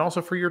and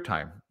also for your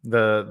time.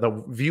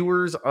 The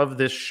viewers of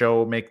this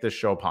show make this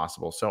show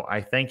possible. So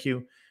I thank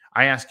you.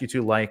 I ask you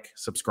to like,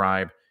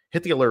 subscribe,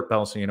 hit the alert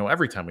bell so you know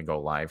every time we go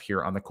live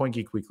here on the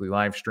CoinGeek Weekly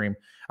live stream.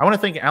 I want to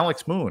thank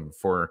Alex Moon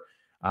for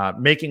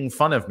making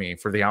fun of me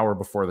for the hour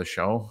before the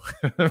show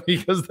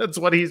because that's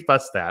what he's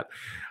best at.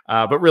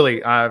 But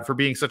really, for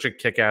being such a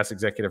kick-ass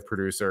executive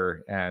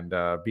producer and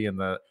being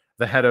the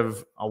head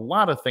of a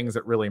lot of things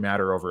that really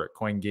matter over at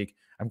CoinGeek.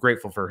 I'm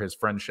grateful for his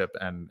friendship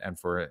and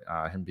for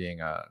him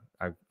being a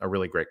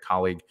really great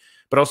colleague,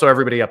 but also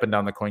everybody up and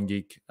down the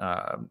CoinGeek,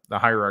 the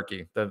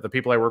hierarchy. The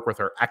people I work with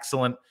are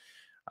excellent.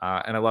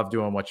 And I love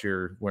doing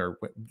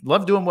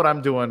love doing what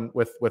I'm doing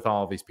with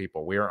all of these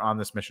people. We are on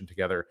this mission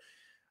together,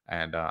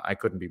 and I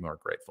couldn't be more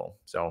grateful.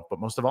 So, but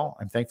most of all,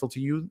 I'm thankful to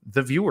you,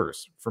 the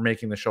viewers, for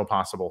making the show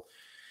possible.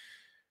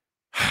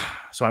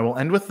 So I will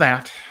end with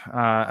that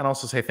and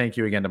also say thank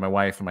you again to my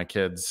wife and my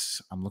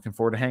kids. I'm looking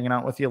forward to hanging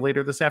out with you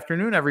later this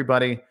afternoon,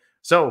 everybody.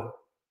 So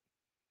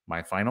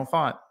my final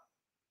thought,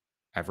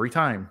 every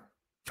time,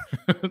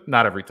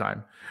 not every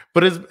time,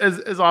 but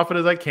as often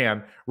as I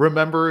can,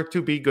 remember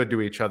to be good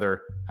to each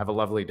other. Have a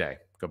lovely day.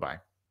 Goodbye.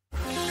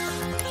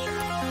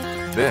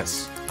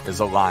 This is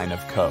a line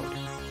of code.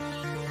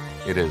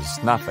 It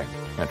is nothing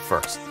at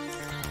first.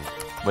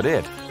 but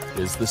it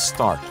is the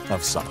start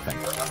of something,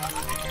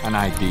 an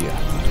idea.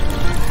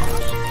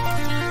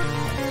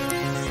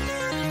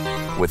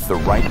 With the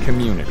right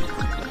community,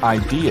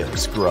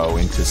 ideas grow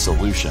into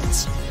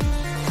solutions.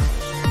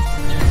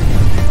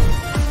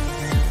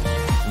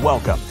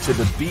 Welcome to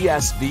the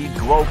BSV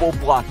Global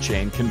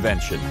Blockchain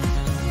Convention.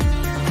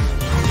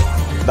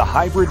 The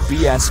hybrid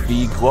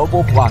BSV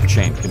Global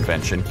Blockchain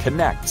Convention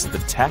connects the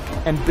tech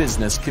and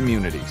business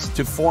communities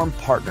to form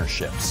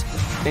partnerships,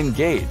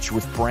 engage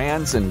with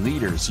brands and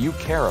leaders you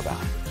care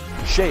about,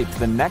 shape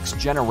the next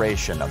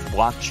generation of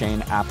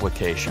blockchain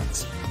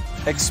applications,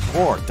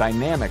 explore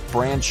dynamic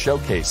brand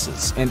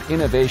showcases and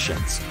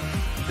innovations,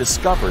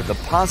 discover the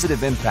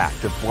positive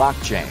impact of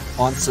blockchain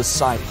on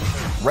society,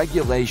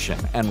 regulation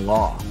and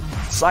law,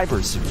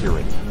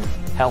 cybersecurity,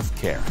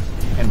 healthcare,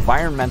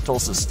 environmental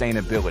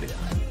sustainability,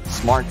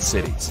 smart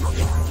cities,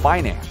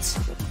 finance,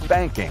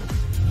 banking,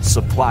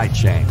 supply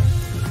chain.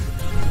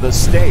 The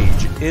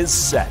stage is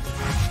set.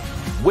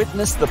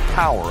 Witness the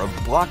power of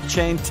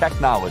blockchain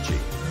technology.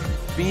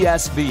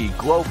 BSV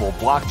Global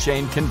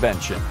Blockchain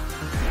Convention,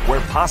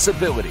 where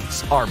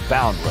possibilities are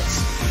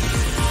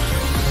boundless.